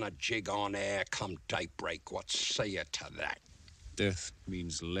dancing a jig on air come daybreak. What say you to that? Death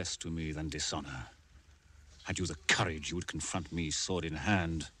means less to me than dishonor. Had you the courage, you would confront me sword in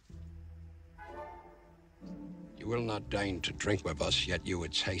hand. You will not deign to drink with us, yet you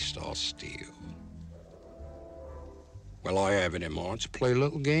would taste our steel. Well, I have it in mind to play a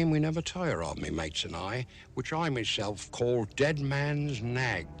little game we never tire of, me mates and I, which I myself call Dead Man's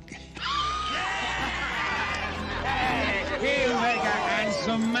Nag. You make a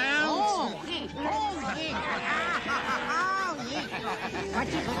handsome mount.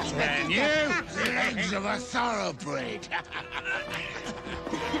 Can you? Legs of a thoroughbred. To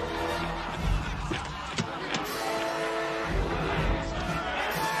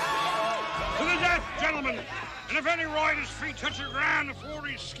the death, gentlemen! And if any rider's feet touch the ground before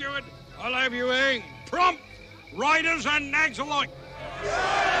he's skewered, I'll have you hang. Prompt! Riders and nags alike!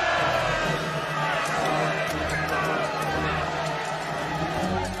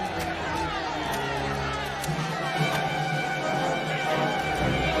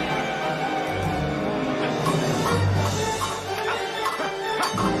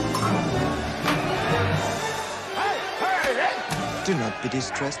 Do not be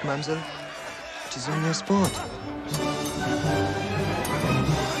distressed, mademoiselle. It is only a sport.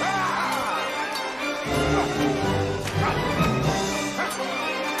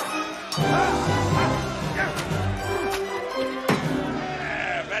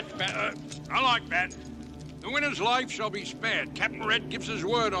 That's better. I like that. The winner's life shall be spared. Captain Red gives his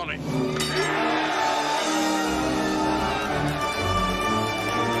word on it.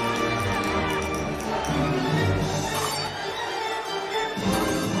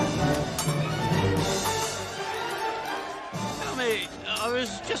 I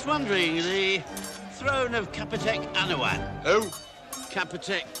was Just wondering, the throne of Kapatek Anuak. Who?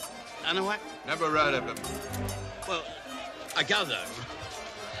 Kapatek Anuak? Never heard of him. Well, I gather.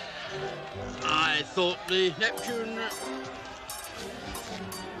 I thought the Neptune...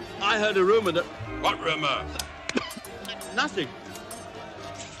 I heard a rumour that... What rumour? Nothing.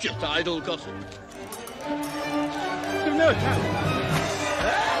 Just idle gossip. No.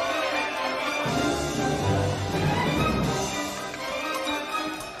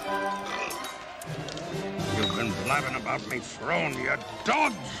 You've been blabbing about me throne, you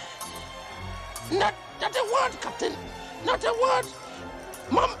dogs! Not a word, Captain. Not a word.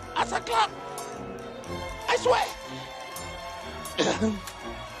 Mum, as a clock. I swear.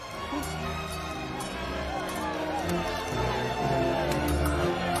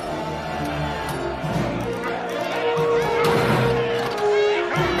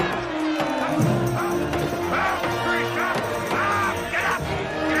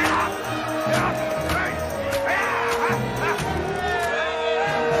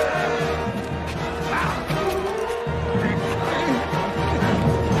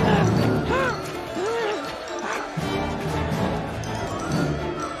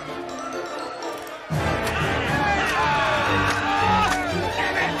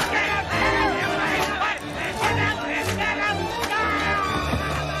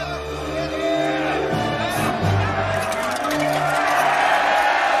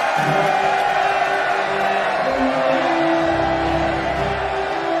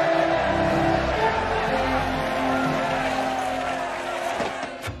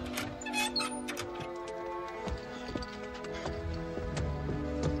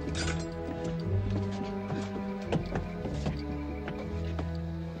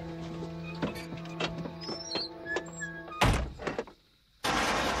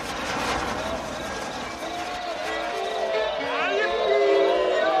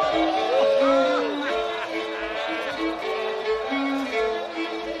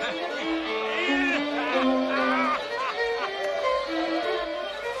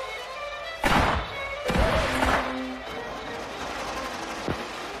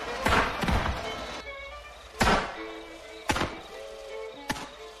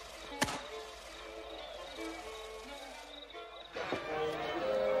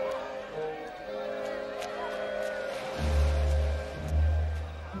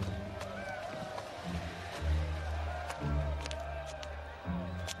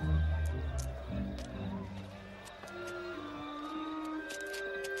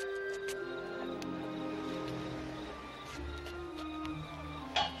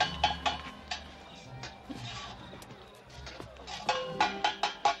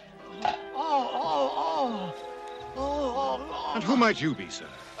 And who might you be, sir?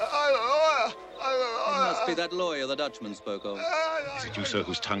 It must be that lawyer the Dutchman spoke of. Is it you, sir,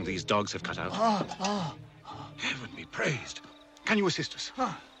 whose tongue these dogs have cut out? Heaven be praised. Can you assist us?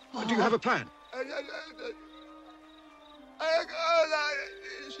 Do you have a plan?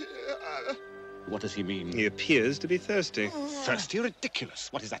 What does he mean? He appears to be thirsty. Thirsty? Ridiculous.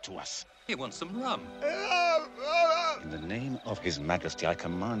 What is that to us? He wants some rum. In the name of His Majesty, I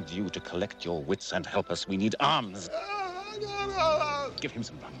command you to collect your wits and help us. We need arms. Give him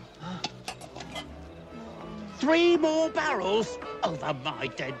some rum. 3 more barrels over my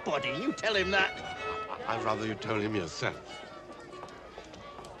dead body. You tell him that. I'd rather you told him yourself.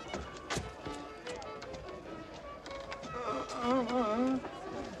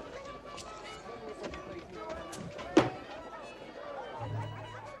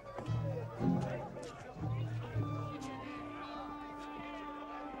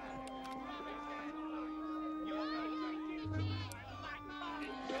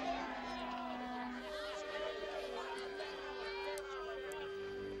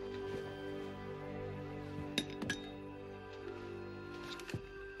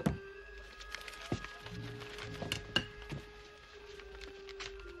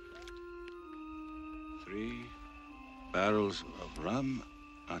 Barrels of rum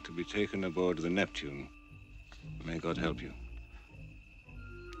are to be taken aboard the Neptune. May God help you.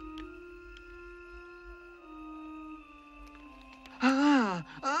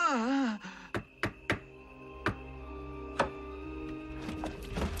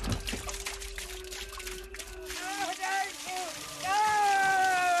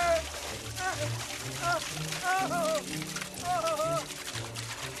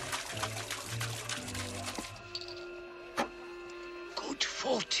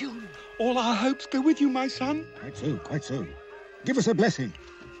 Fortune. All our hopes go with you, my son. Quite so, quite so. Give us a blessing.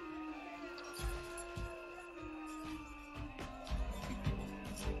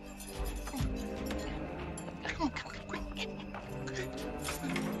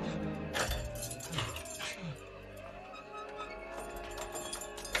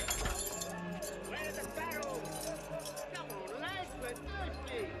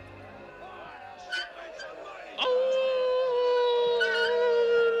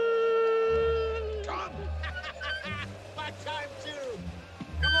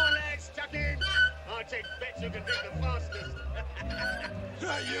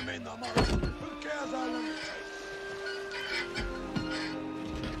 You mean the monster? Who cares how long it takes?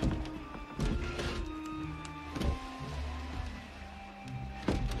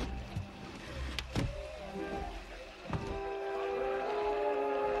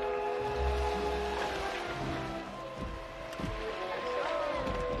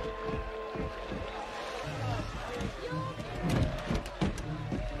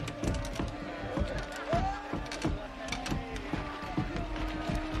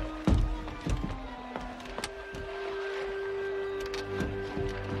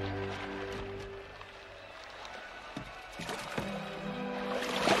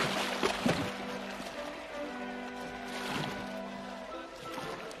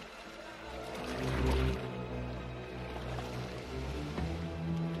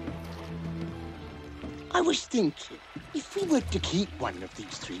 I was thinking, if we were to keep one of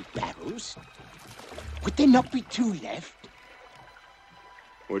these 3 barrels, would there not be 2 left?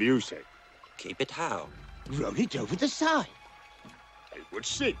 What do you say? Keep it how? Roll it over the side. It would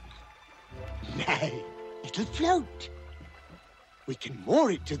sink. Nay, it'll float. We can moor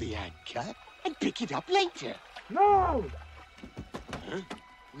it to the anchor and pick it up later. No! Huh?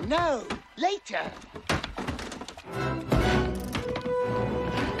 No, later.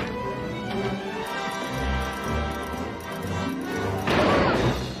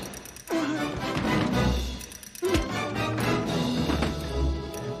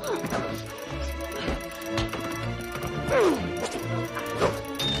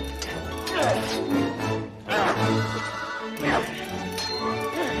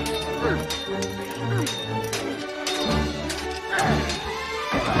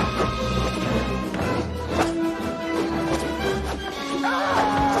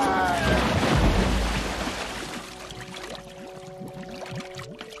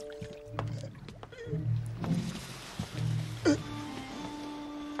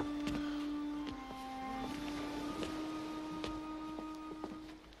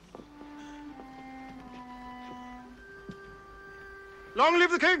 Long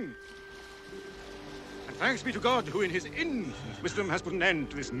live the king! And thanks be to God, who in his infinite wisdom has put an end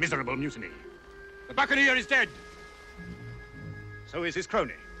to this miserable mutiny. The buccaneer is dead. So is his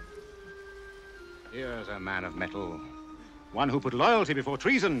crony. Here's a man of metal. One who put loyalty before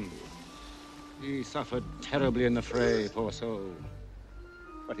treason. He suffered terribly in the fray, poor soul.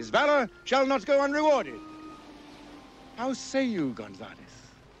 But his valor shall not go unrewarded. How say you, Gonzales?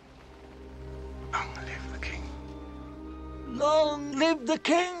 Long live the king. Long live the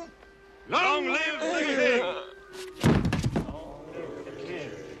king! Long live the king!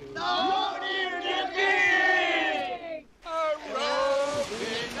 Long live the king! A-roving,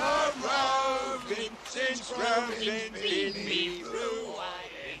 since roving been me through.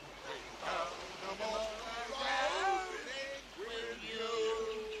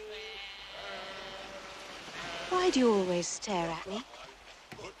 Why do you always stare at me?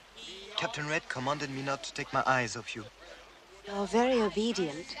 Captain Red commanded me not to take my eyes off you. You're very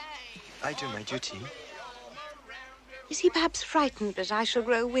obedient. I do my duty. Is he perhaps frightened that I shall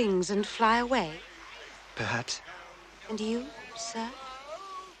grow wings and fly away? Perhaps. And you, sir?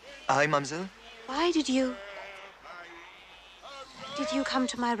 I, mademoiselle? Why did you come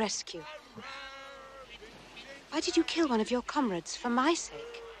to my rescue? Why did you kill one of your comrades for my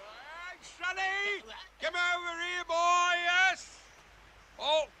sake? Sonny! Come over here, boy, yes?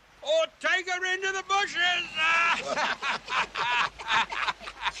 Or take her into the bushes!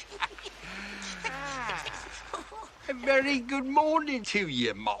 A very good morning to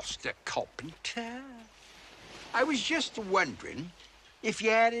you, Master Carpenter. I was just wondering if you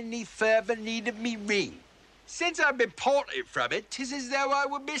had any further need of me ring. Since I've been parted from it, 'tis as though I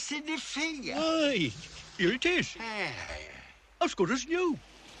were missing a finger. Aye, here it is. As good as new.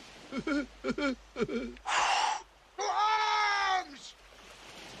 To arms!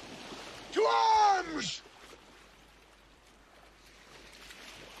 To arms!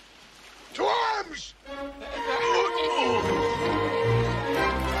 To arms!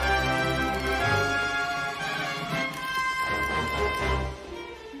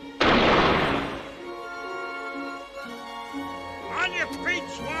 On your feet,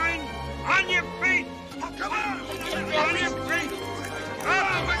 swine! On your feet! Come on! On your feet! Up,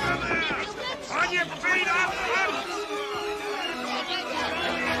 there! On your feet! Up!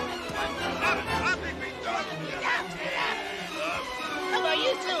 Come on,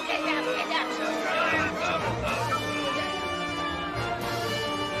 you two, get up, get up.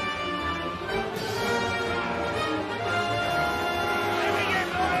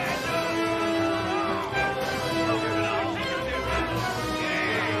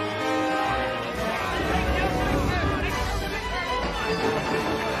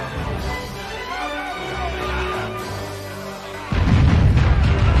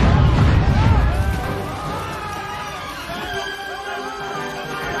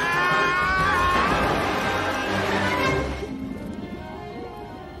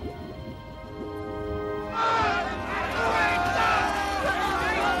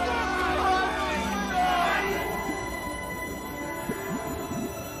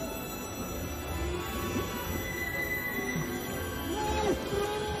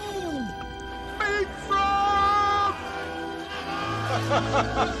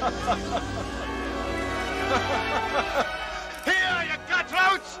 Here, you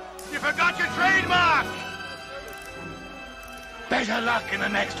cutthroats! You forgot your trademark! Better luck in the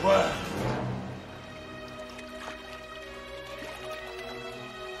next world.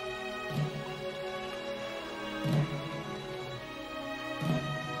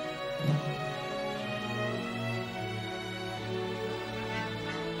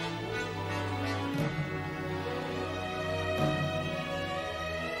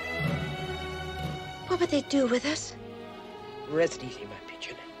 What would they do with us? Rest easy, my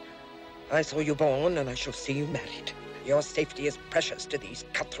pigeon. I saw you born, and I shall see you married. Your safety is precious to these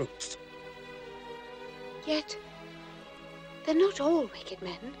cutthroats. Yet, they're not all wicked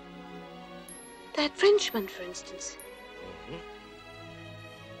men. That Frenchman, for instance.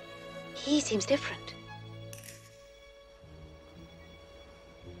 He seems different.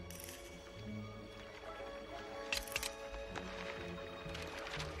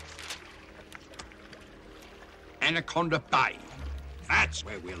 Anaconda Bay. That's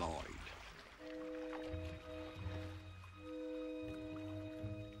where we'll hide.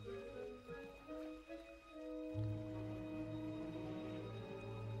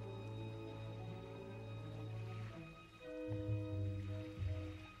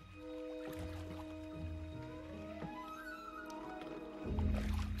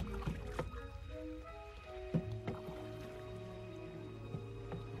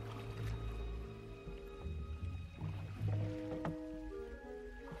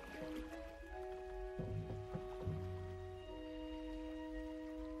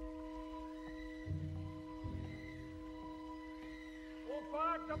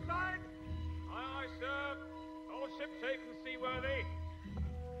 Captain! Aye, aye, sir. All ship taken seaworthy.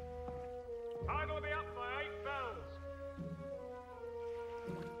 Tide will be up by 8 bells.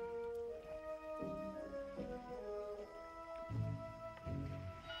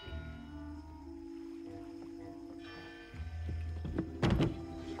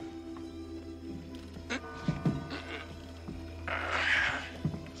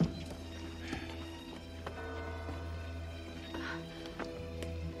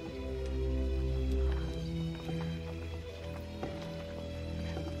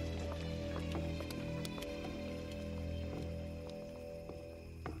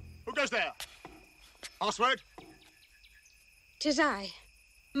 Who goes there? Password? 'Tis I,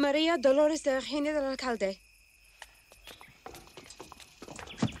 Maria Dolores de Reina del Alcalde.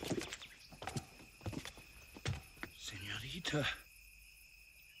 Senorita.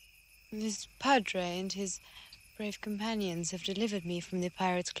 This padre and his brave companions have delivered me from the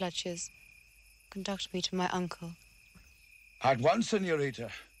pirates' clutches. Conduct me to my uncle. At once,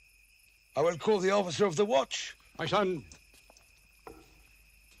 senorita. I will call the officer of the watch. My son.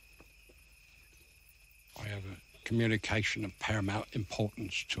 I have a communication of paramount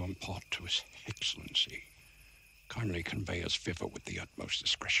importance to impart to His Excellency. Kindly convey us thither with the utmost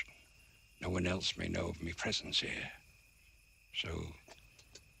discretion. No one else may know of me presence here. So,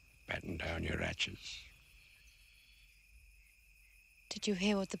 batten down your hatches. Did you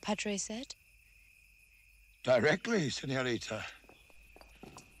hear what the padre said? Directly, senorita.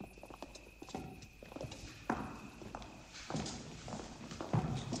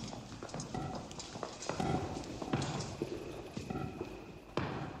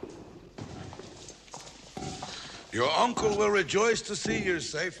 Your uncle will rejoice to see you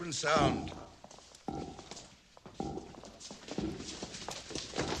safe and sound.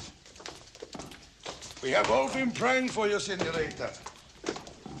 We have all been praying for you, senorita.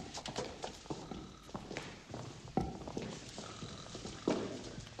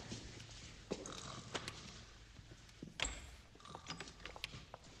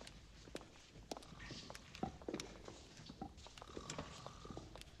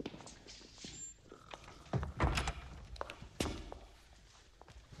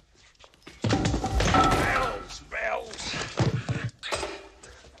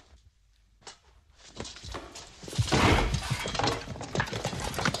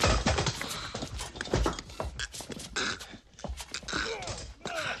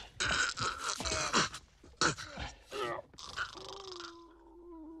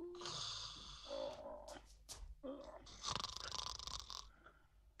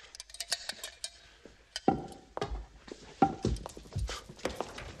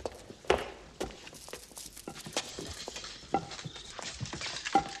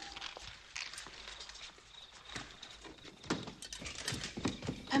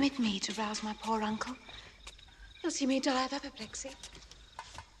 Permit me to rouse my poor uncle. You'll see me die of apoplexy.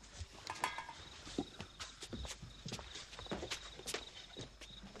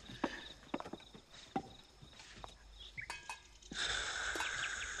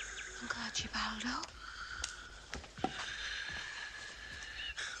 Archibald.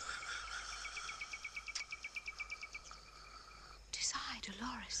 Tis I,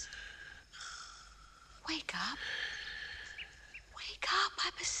 Dolores. Wake up. Wake up, I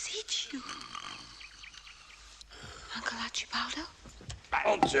beseech you. Uncle Archibaldo?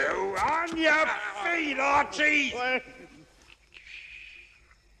 That'll do. On your feet, Archie!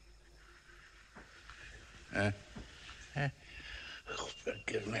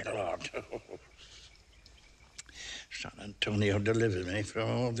 Forgive me, Lord. San Antonio delivered me from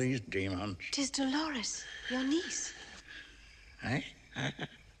all these demons. 'Tis Dolores, your niece. Eh?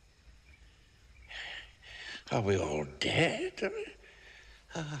 Are we all dead?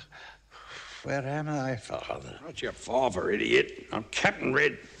 Where am I, Father? Not your father, idiot. I'm Captain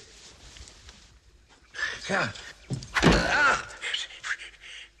Red. Thomas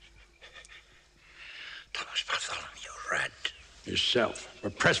Bartholomew Red. Yourself. We're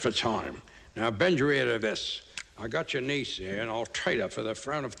pressed for time. Now bend your ear to this. I got your niece here, and I'll trade her for the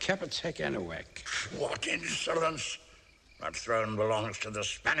throne of Capitec Enoch. What insolence! That throne belongs to the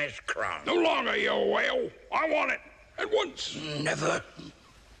Spanish crown. No longer, you whale. I want it. At once. Never.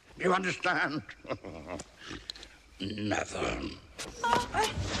 You understand? Never.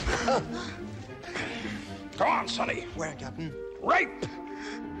 Go on, Sonny. Where, Captain? Rape!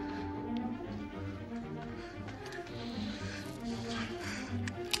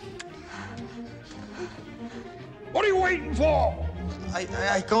 What are you waiting for?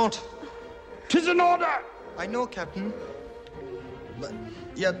 I can't. 'Tis an order. I know, Captain. But,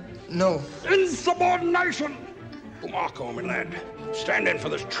 yeah, no. Insubordination! Marco, my lad. Stand in for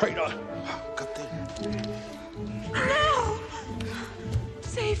this traitor. No!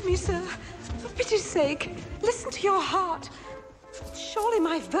 Save me, sir. For pity's sake, listen to your heart. Surely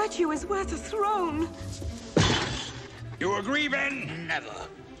my virtue is worth a throne. You agree, then? Never.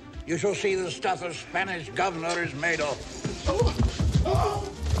 You shall see the stuff a Spanish governor is made of.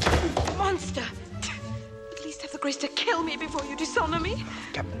 Monster! At least have the grace to kill me before you dishonor me.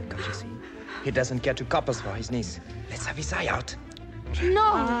 Captain, can't you see? He doesn't care to coppers for his niece. Let's have his eye out. No!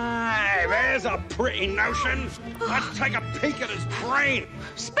 Aye, there's a pretty notion. Let's take a peek at his brain.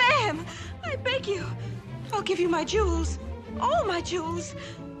 Spare him! I beg you. I'll give you my jewels. All my jewels.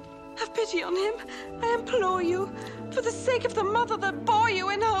 Have pity on him. I implore you. For the sake of the mother that bore you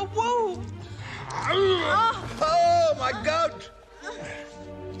in her womb. Oh, my God!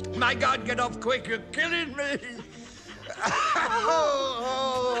 My God, get off quick. You're killing me.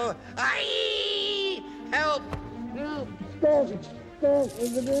 Oh, aye! Help! Stop! Stop!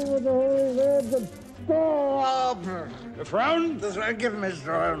 In the name of the Holy Virgin, stop! The throne? The throne, give him his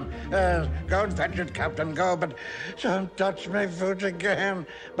throne. Go and fetch it, Captain, go, but don't touch my foot again.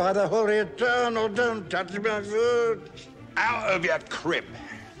 By the Holy Eternal, don't touch my foot. Out of your crib.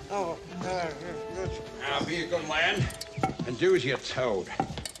 Oh, Now be a good man and do as you're told.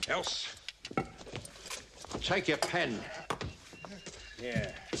 Else, take your pen.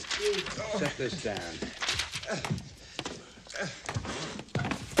 Yeah. Set this down.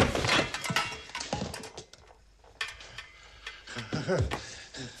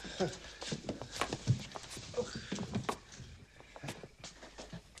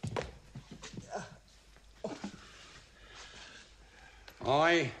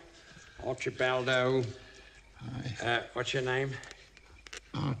 I, Archibaldo. What's your name?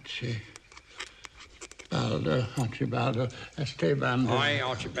 Archibaldo Esteban. I,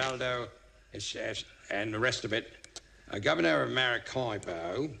 Archibaldo, and the rest of it, Governor of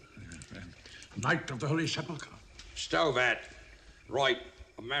Maracaibo. Knight of the Holy Sepulchre. Stow that. Right,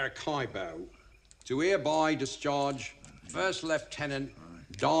 of Maracaibo, to hereby discharge First Lieutenant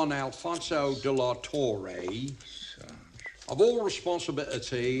Don Alfonso de la Torre of all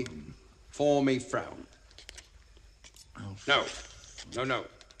responsibility for me throne. No.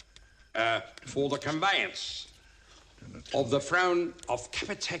 For the conveyance of the throne of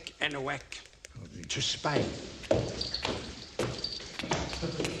Capitec Enoch to Spain.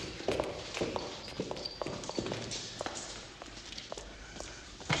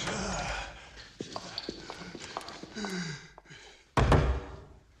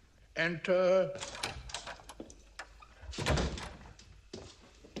 Enter.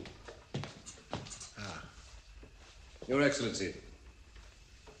 Your Excellency.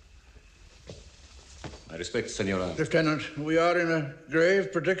 I respect, Senora. Lieutenant, we are in a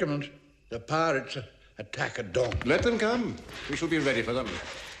grave predicament. The pirates attack at dawn. Let them come. We shall be ready for them.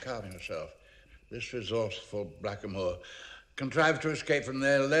 Calm yourself. This resourceful blackamoor contrived to escape from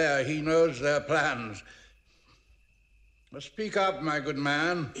their lair. He knows their plans. Speak up, my good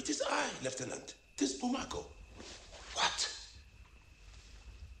man. It is I, Lieutenant. 'Tis Bumako. What?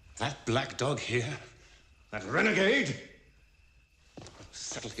 That black dog here? That renegade? I'll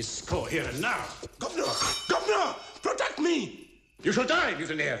settle his score here and now. Governor! Governor! Protect me! You shall die,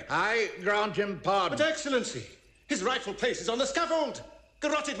 mutineer. I grant him pardon. But, Excellency, his rightful place is on the scaffold,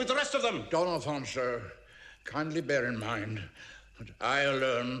 garroted with the rest of them. Don Alfonso, kindly bear in mind that I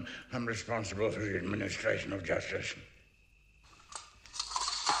alone am responsible for the administration of justice.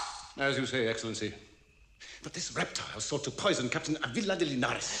 As you say, Excellency. But this reptile sought to poison Captain Avila de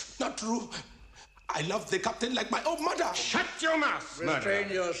Linares. Not true. I love the captain like my own mother. Shut your mouth, Restrain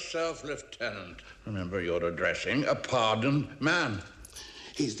murderer. yourself, Lieutenant. Remember, you're addressing a pardoned man.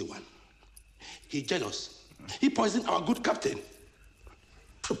 He's the one. He's jealous. He poisoned our good captain.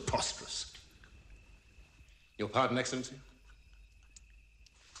 Preposterous. Your pardon, Excellency?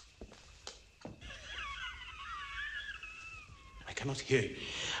 I cannot hear you.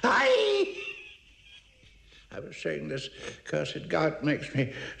 I was saying this cursed gout makes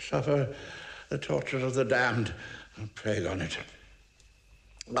me suffer the tortures of the damned. A plague on it.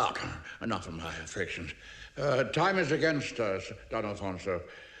 But enough of my afflictions. Time is against us, Don Alfonso.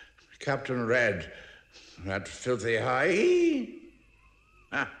 Captain Red, that filthy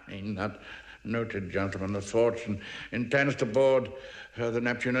that noted gentleman of fortune, intends to board the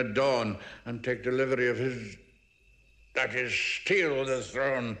Neptune at dawn and take delivery of his... that is, steal the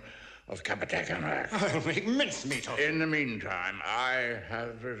throne of Capitecanac. I'll make mincemeat of it. In the meantime, I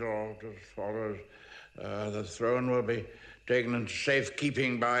have resolved as follows. The throne will be taken into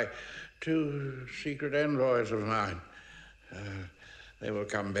safekeeping by 2 secret envoys of mine. They will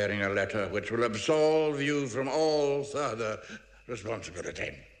come bearing a letter which will absolve you from all further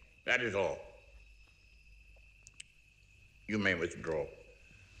responsibility. That is all. You may withdraw.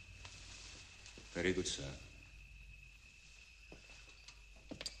 Very good, sir.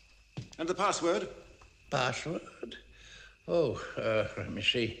 And the password? Password? Oh, let me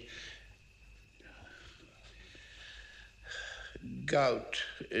see. Gout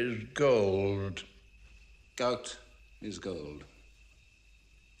is gold. Gout is gold.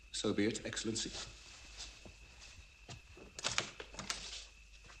 So be it, Excellency.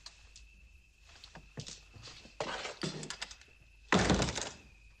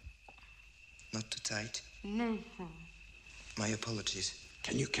 Not too tight. No. My apologies.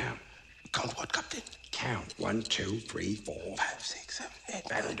 Can you count? Count what, Captain? Count. 1, 2, 3, 4. 5, 6, 7, 8.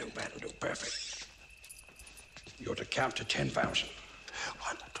 That'll do. Perfect. You're to count to 10,000.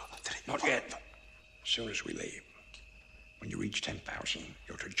 1, 2, 3. Not yet. As soon as we leave. When you reach 10,000,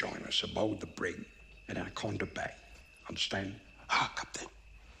 you're to join us aboard the brig in Anaconda Bay. Understand? Captain.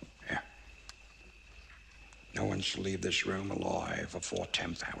 Yeah. No one shall leave this room alive before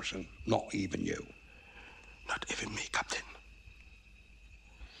 10,000. Not even you. Not even me, Captain.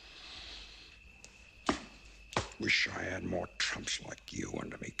 Wish I had more trumps like you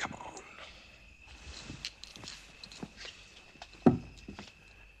under me. Come on.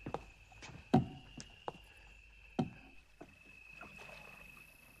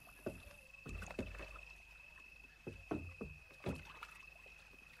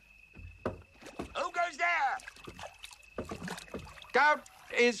 Who goes there? Gout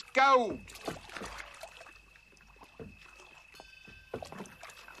is gold.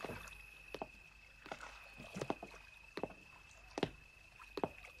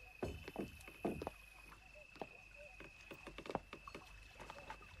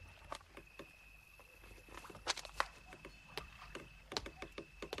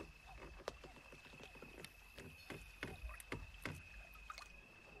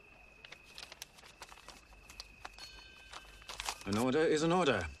 An order is an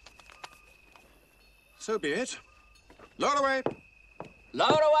order. So be it. Lower away. Lower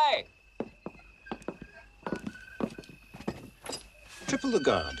away! Triple the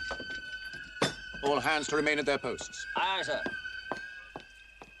guard. All hands to remain at their posts. Aye, sir.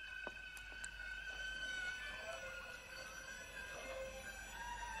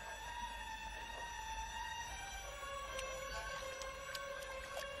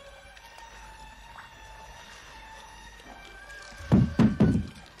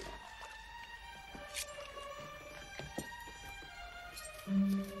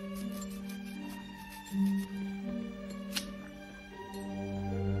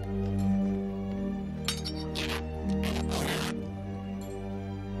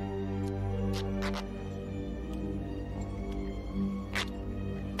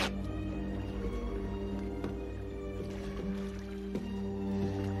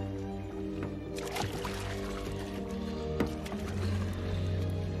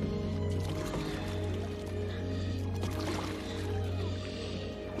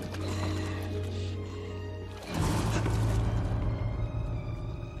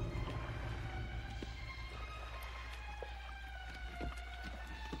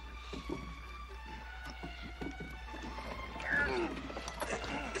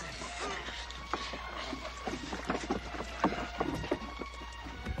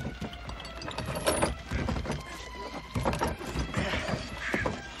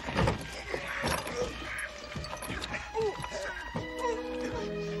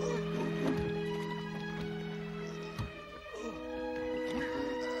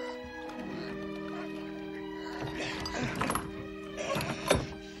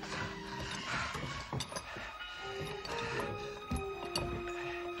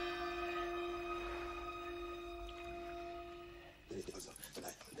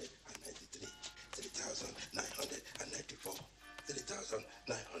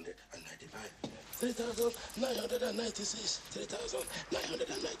 3,996,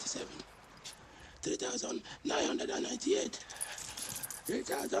 3,997, 3,998,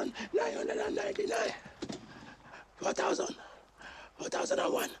 3,999, 4,000,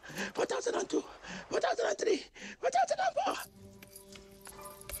 4,001, 4,002, 4,003, 4,004.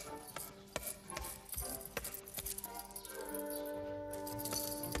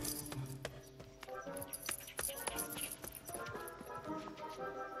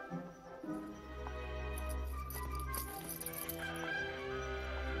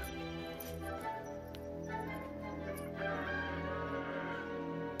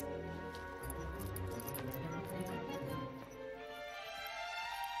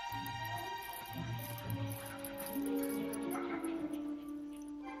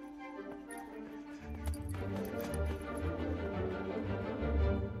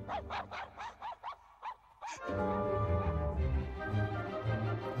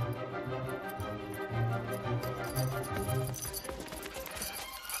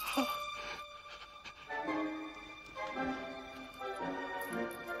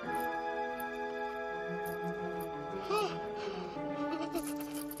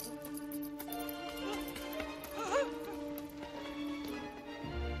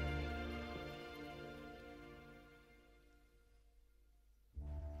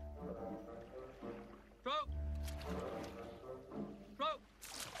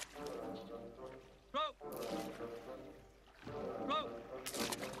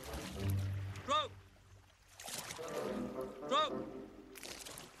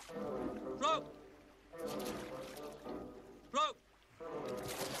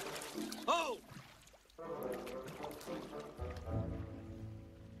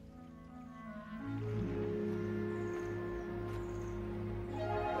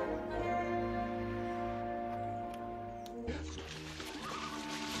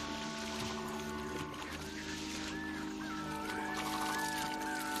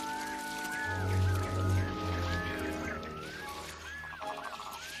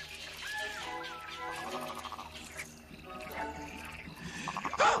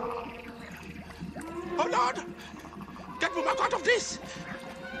 Oh, Lord! Get Bumak out of this!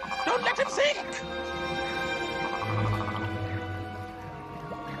 Don't let him sink!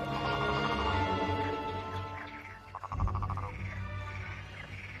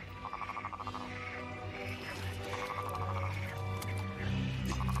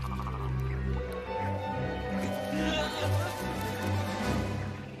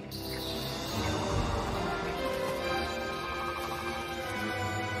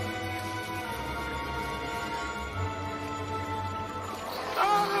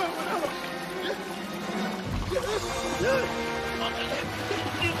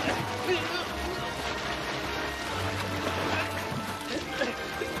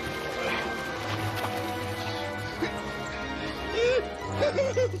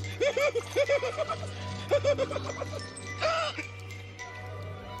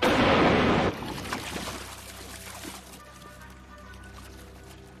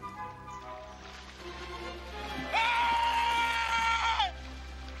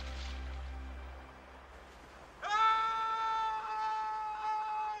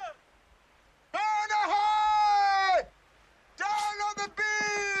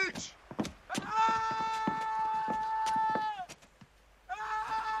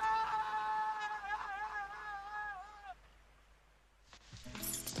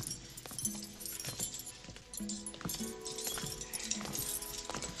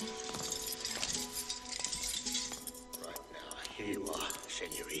 Here you are,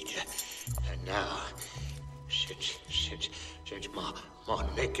 senorita. And now, since my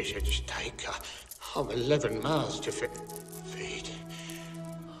neck is at stake, I'm 11 miles to feed.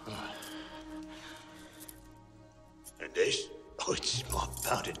 And this, oh, it's my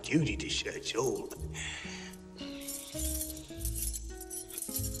bounden duty to search all.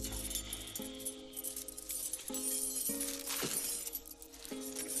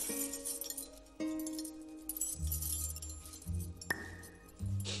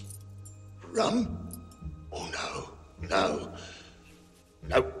 Rum? Oh, no.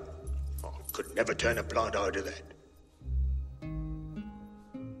 I could never turn a blind eye to that.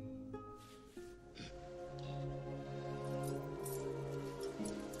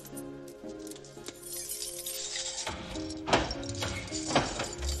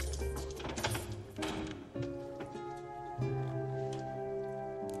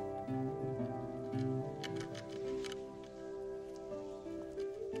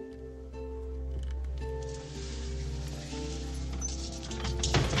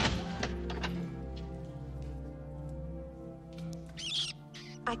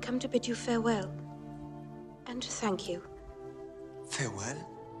 I come to bid you farewell. to thank you. Farewell?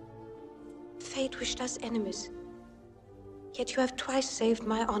 Fate wished us enemies. Yet you have twice saved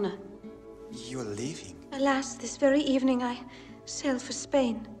my honor. You're leaving? Alas, this very evening I sail for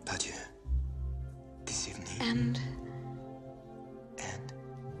Spain. Adieu. This evening? And?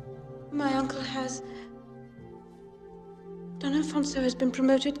 My uncle has... Don Alfonso has been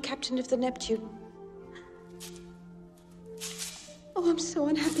promoted captain of the Neptune. Oh, I'm so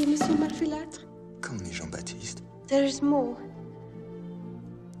unhappy, Monsieur Malfilâtre. Comme Jean-Baptiste. There is more.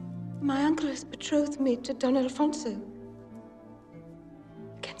 My uncle has betrothed me to Don Alfonso.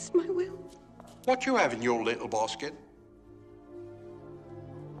 Against my will. What you have in your little basket?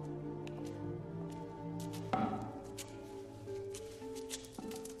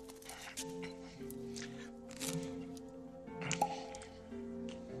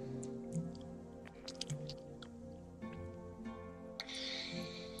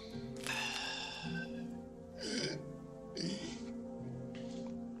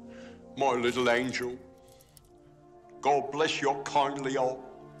 My little angel. God bless your kindly heart.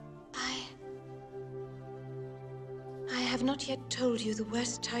 I have not yet told you the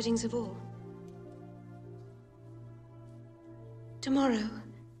worst tidings of all. Tomorrow,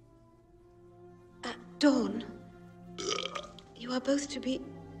 at dawn, you are both to be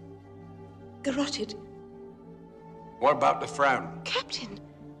garroted. What about the frown? Captain,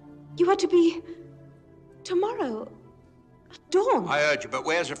 you are to be tomorrow at dawn. I heard you, but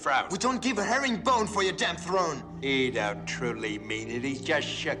where's the frown? We don't give a herringbone for your damn throne. He don't truly mean it. He's just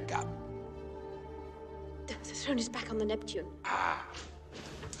shook up. The throne is back on the Neptune. Ah.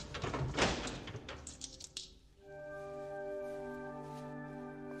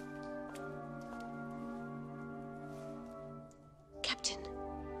 Captain,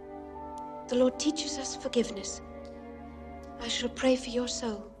 the Lord teaches us forgiveness. I shall pray for your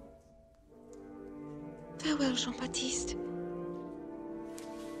soul. Farewell, Jean-Baptiste.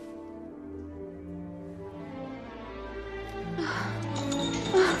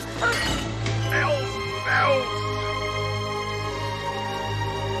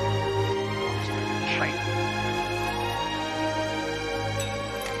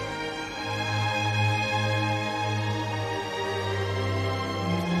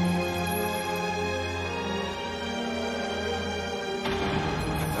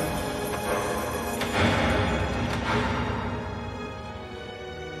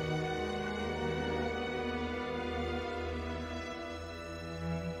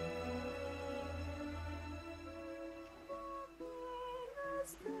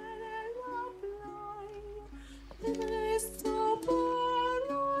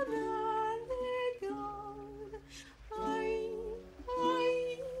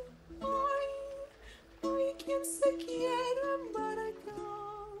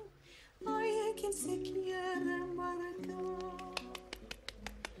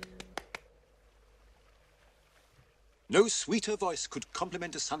 No sweeter voice could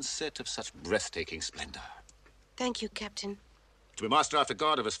compliment a sunset of such breathtaking splendor. Thank you, Captain. To be master after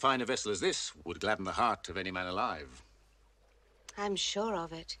God of as fine a vessel as this would gladden the heart of any man alive. I'm sure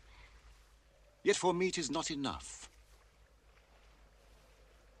of it. Yet for me it is not enough.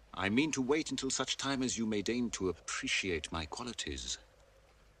 I mean to wait until such time as you may deign to appreciate my qualities.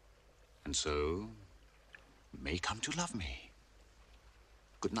 And so, may come to love me.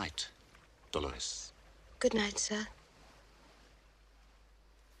 Good night, Dolores. Good night, sir.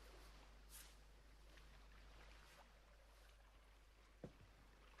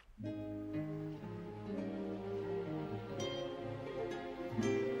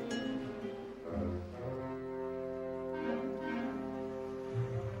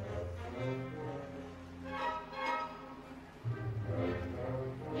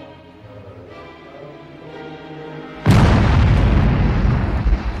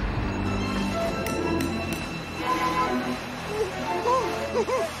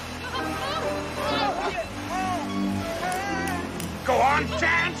 Go on,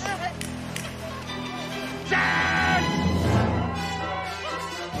 dance! Dance!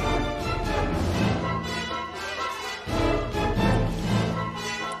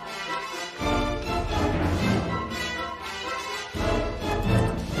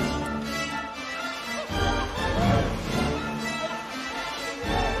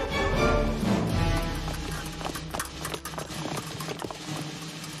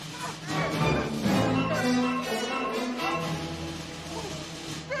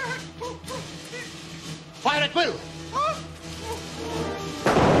 Fire at will!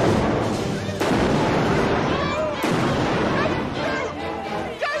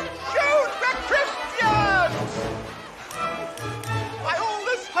 Don't shoot the Christians! By all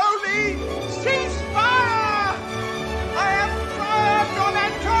that's holy, cease fire!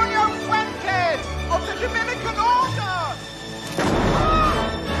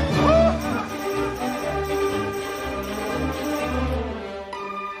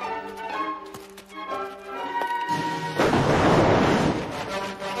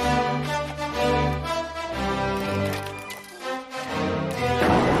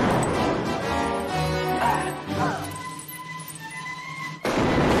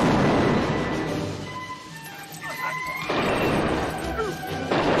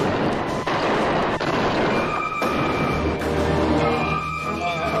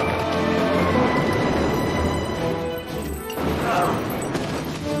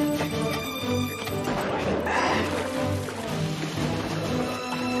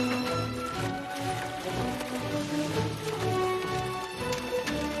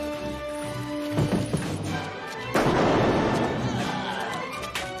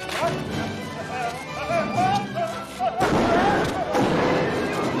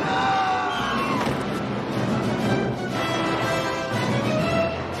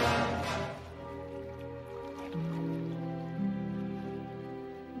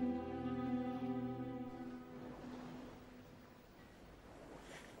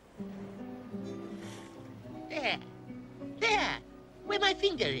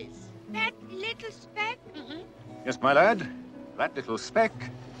 finger is. That little speck? Yes, my lad. That little speck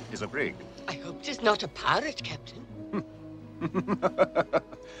is a brig. I hope 'tis not a pirate, Captain.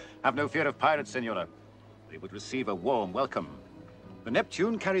 Have no fear of pirates, Senora. They would receive a warm welcome. The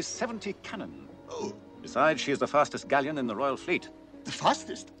Neptune carries 70 cannon. Oh. Besides, she is the fastest galleon in the Royal Fleet. The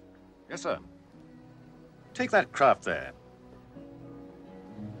fastest? Yes, sir. Take that craft there.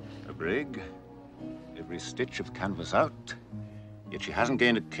 A brig, every stitch of canvas out, yet she hasn't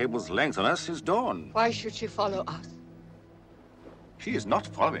gained a cable's length on us since dawn. Why should she follow us? She is not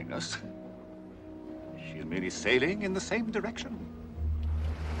following us. She is merely sailing in the same direction.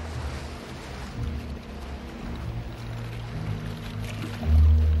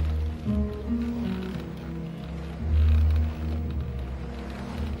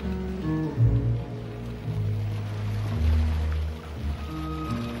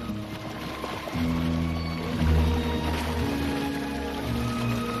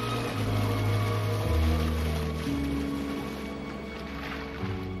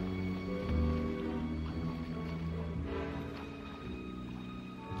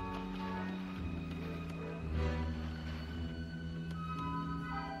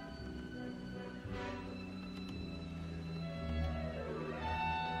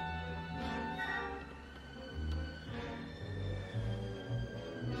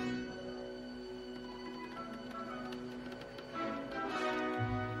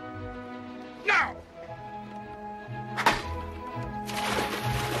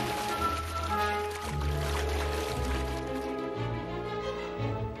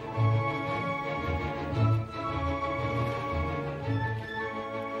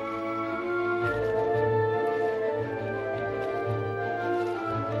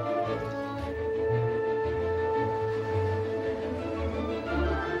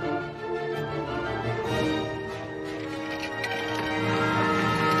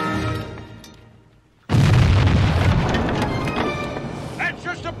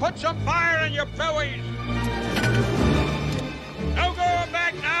 Put some fire in your bellies! No going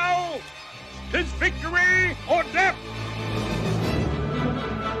back now! 'Tis victory or death!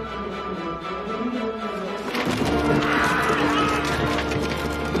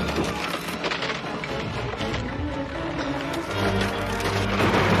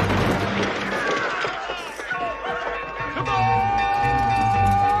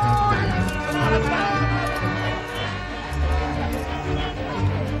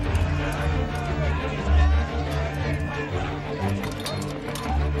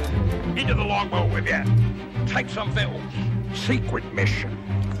 Into the longboat with you. Take some victuals. Secret mission.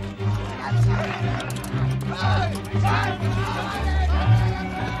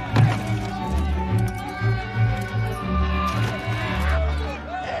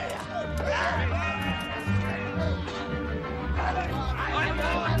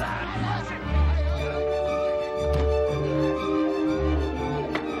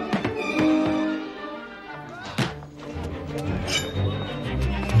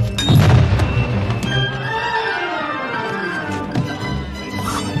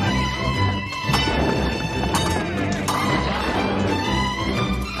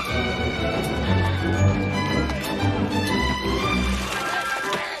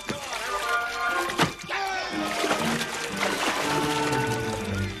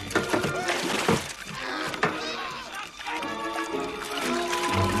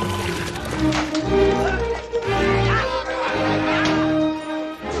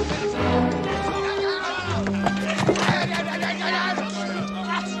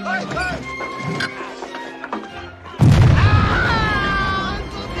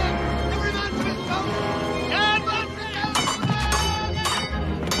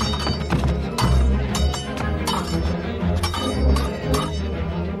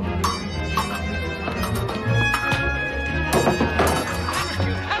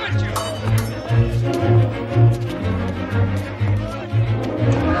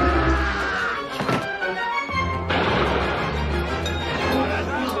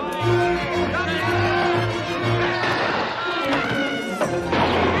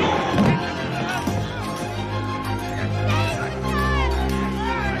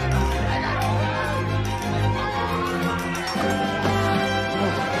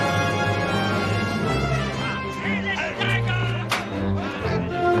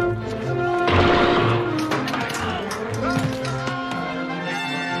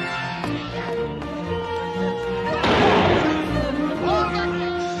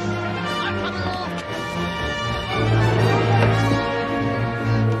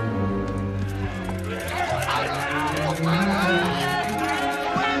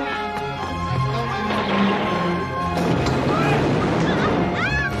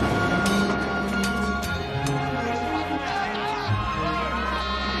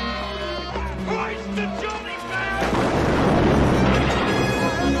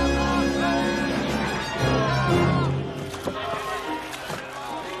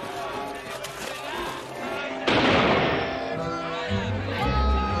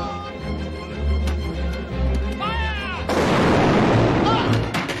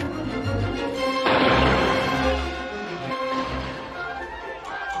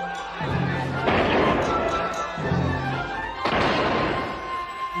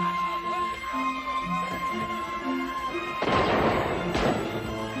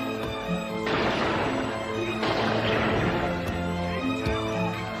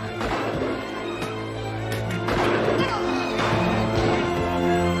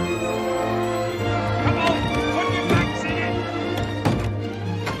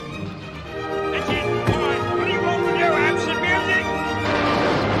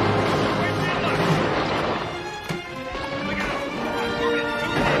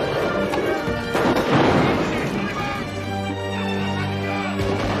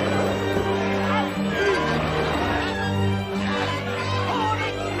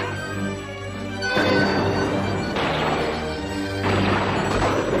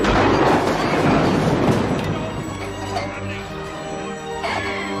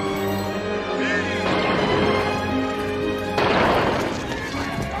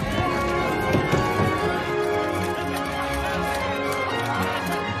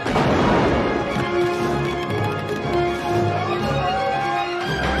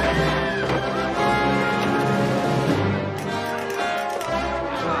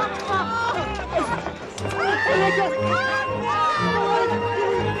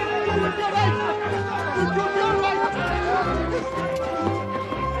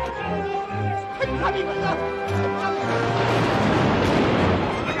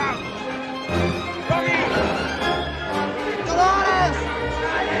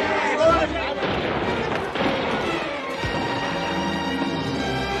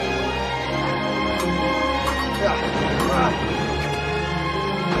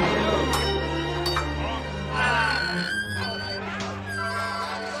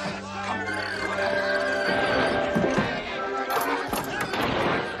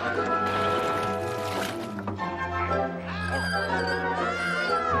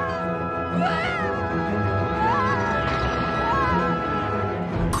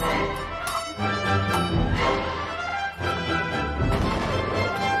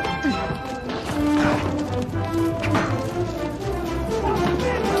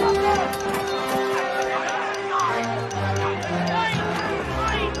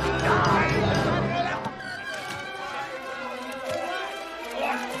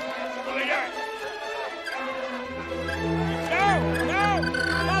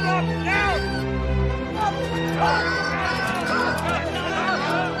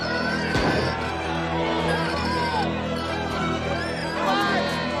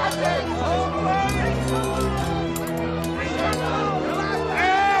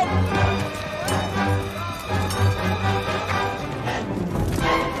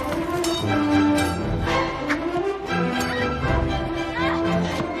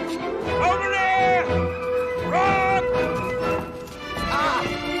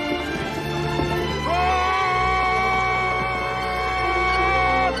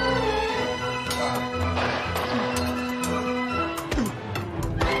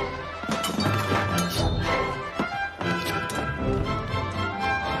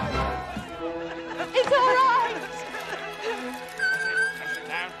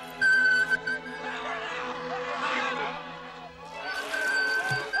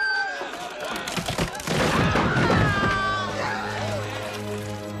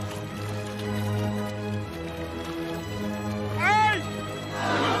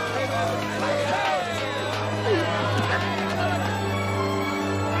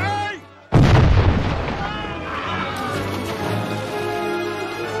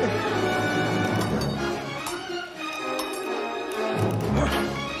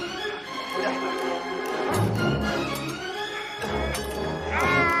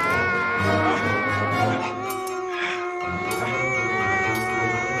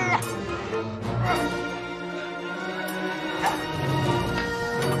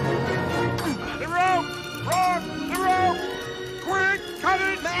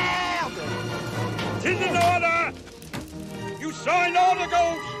 Sign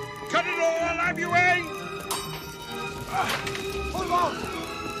articles! Cut it all, I'll have you in! Hold on!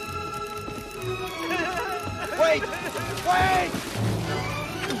 Wait! Wait!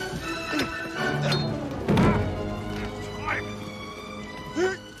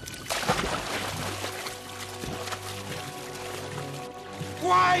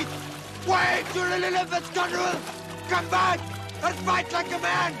 Wait! Wait, you little infant scoundrel! Come back and fight like a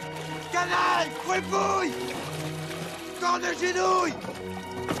man! Canaille! Fripouille! Corps de genouille!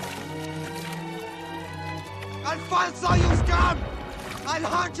 I'll find so you scum! I'll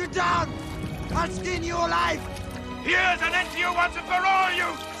hunt you down! I'll skin you alive! Here's an end to you once and for all, you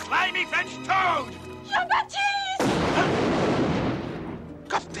slimy French toad! Jean-Baptiste!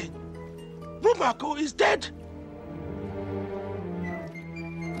 Captain! Marco is dead!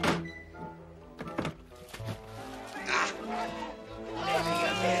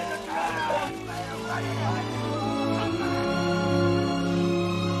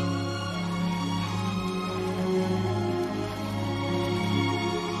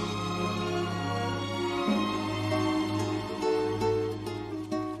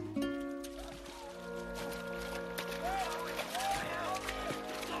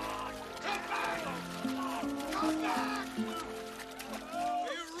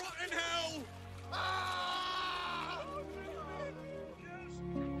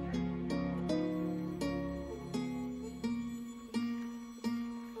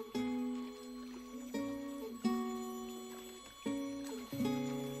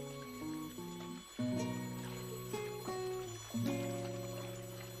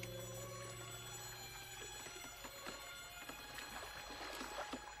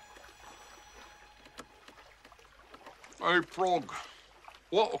 Hey, Frog,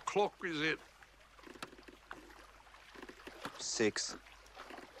 what o'clock is it? 6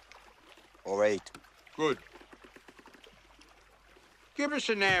 or 8. Good. Give us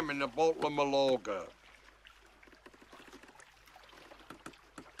an ham and a bottle of Malaga.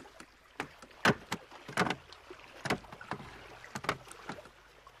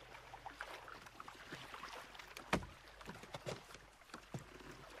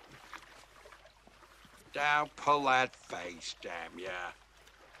 Now pull that face, damn ya.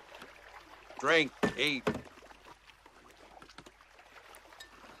 Drink, eat.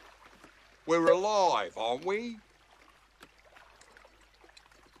 We're alive, aren't we?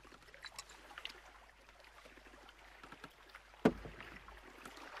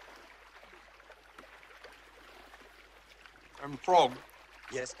 And Frog?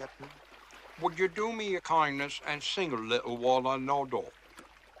 Yes, Captain? Would you do me a kindness and sing a little while I nod off?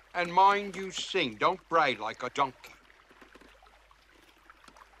 And mind you sing, don't bray like a donkey.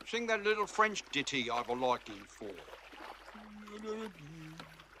 Sing that little French ditty I've a liking for.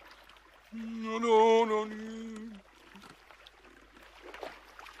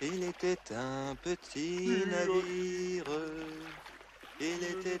 Il était un petit navire, il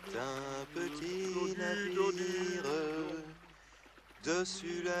était un petit navire,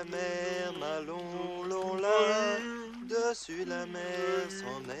 dessus la mer, Malon, l'on l'a, dessus la mer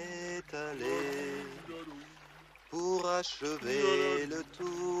s'en est allé, pour achever le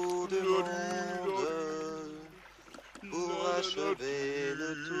tour du monde, pour achever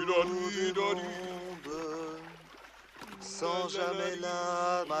le tour du monde. Sans jamais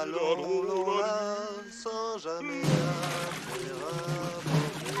la Malon, l'on l'a, sans jamais la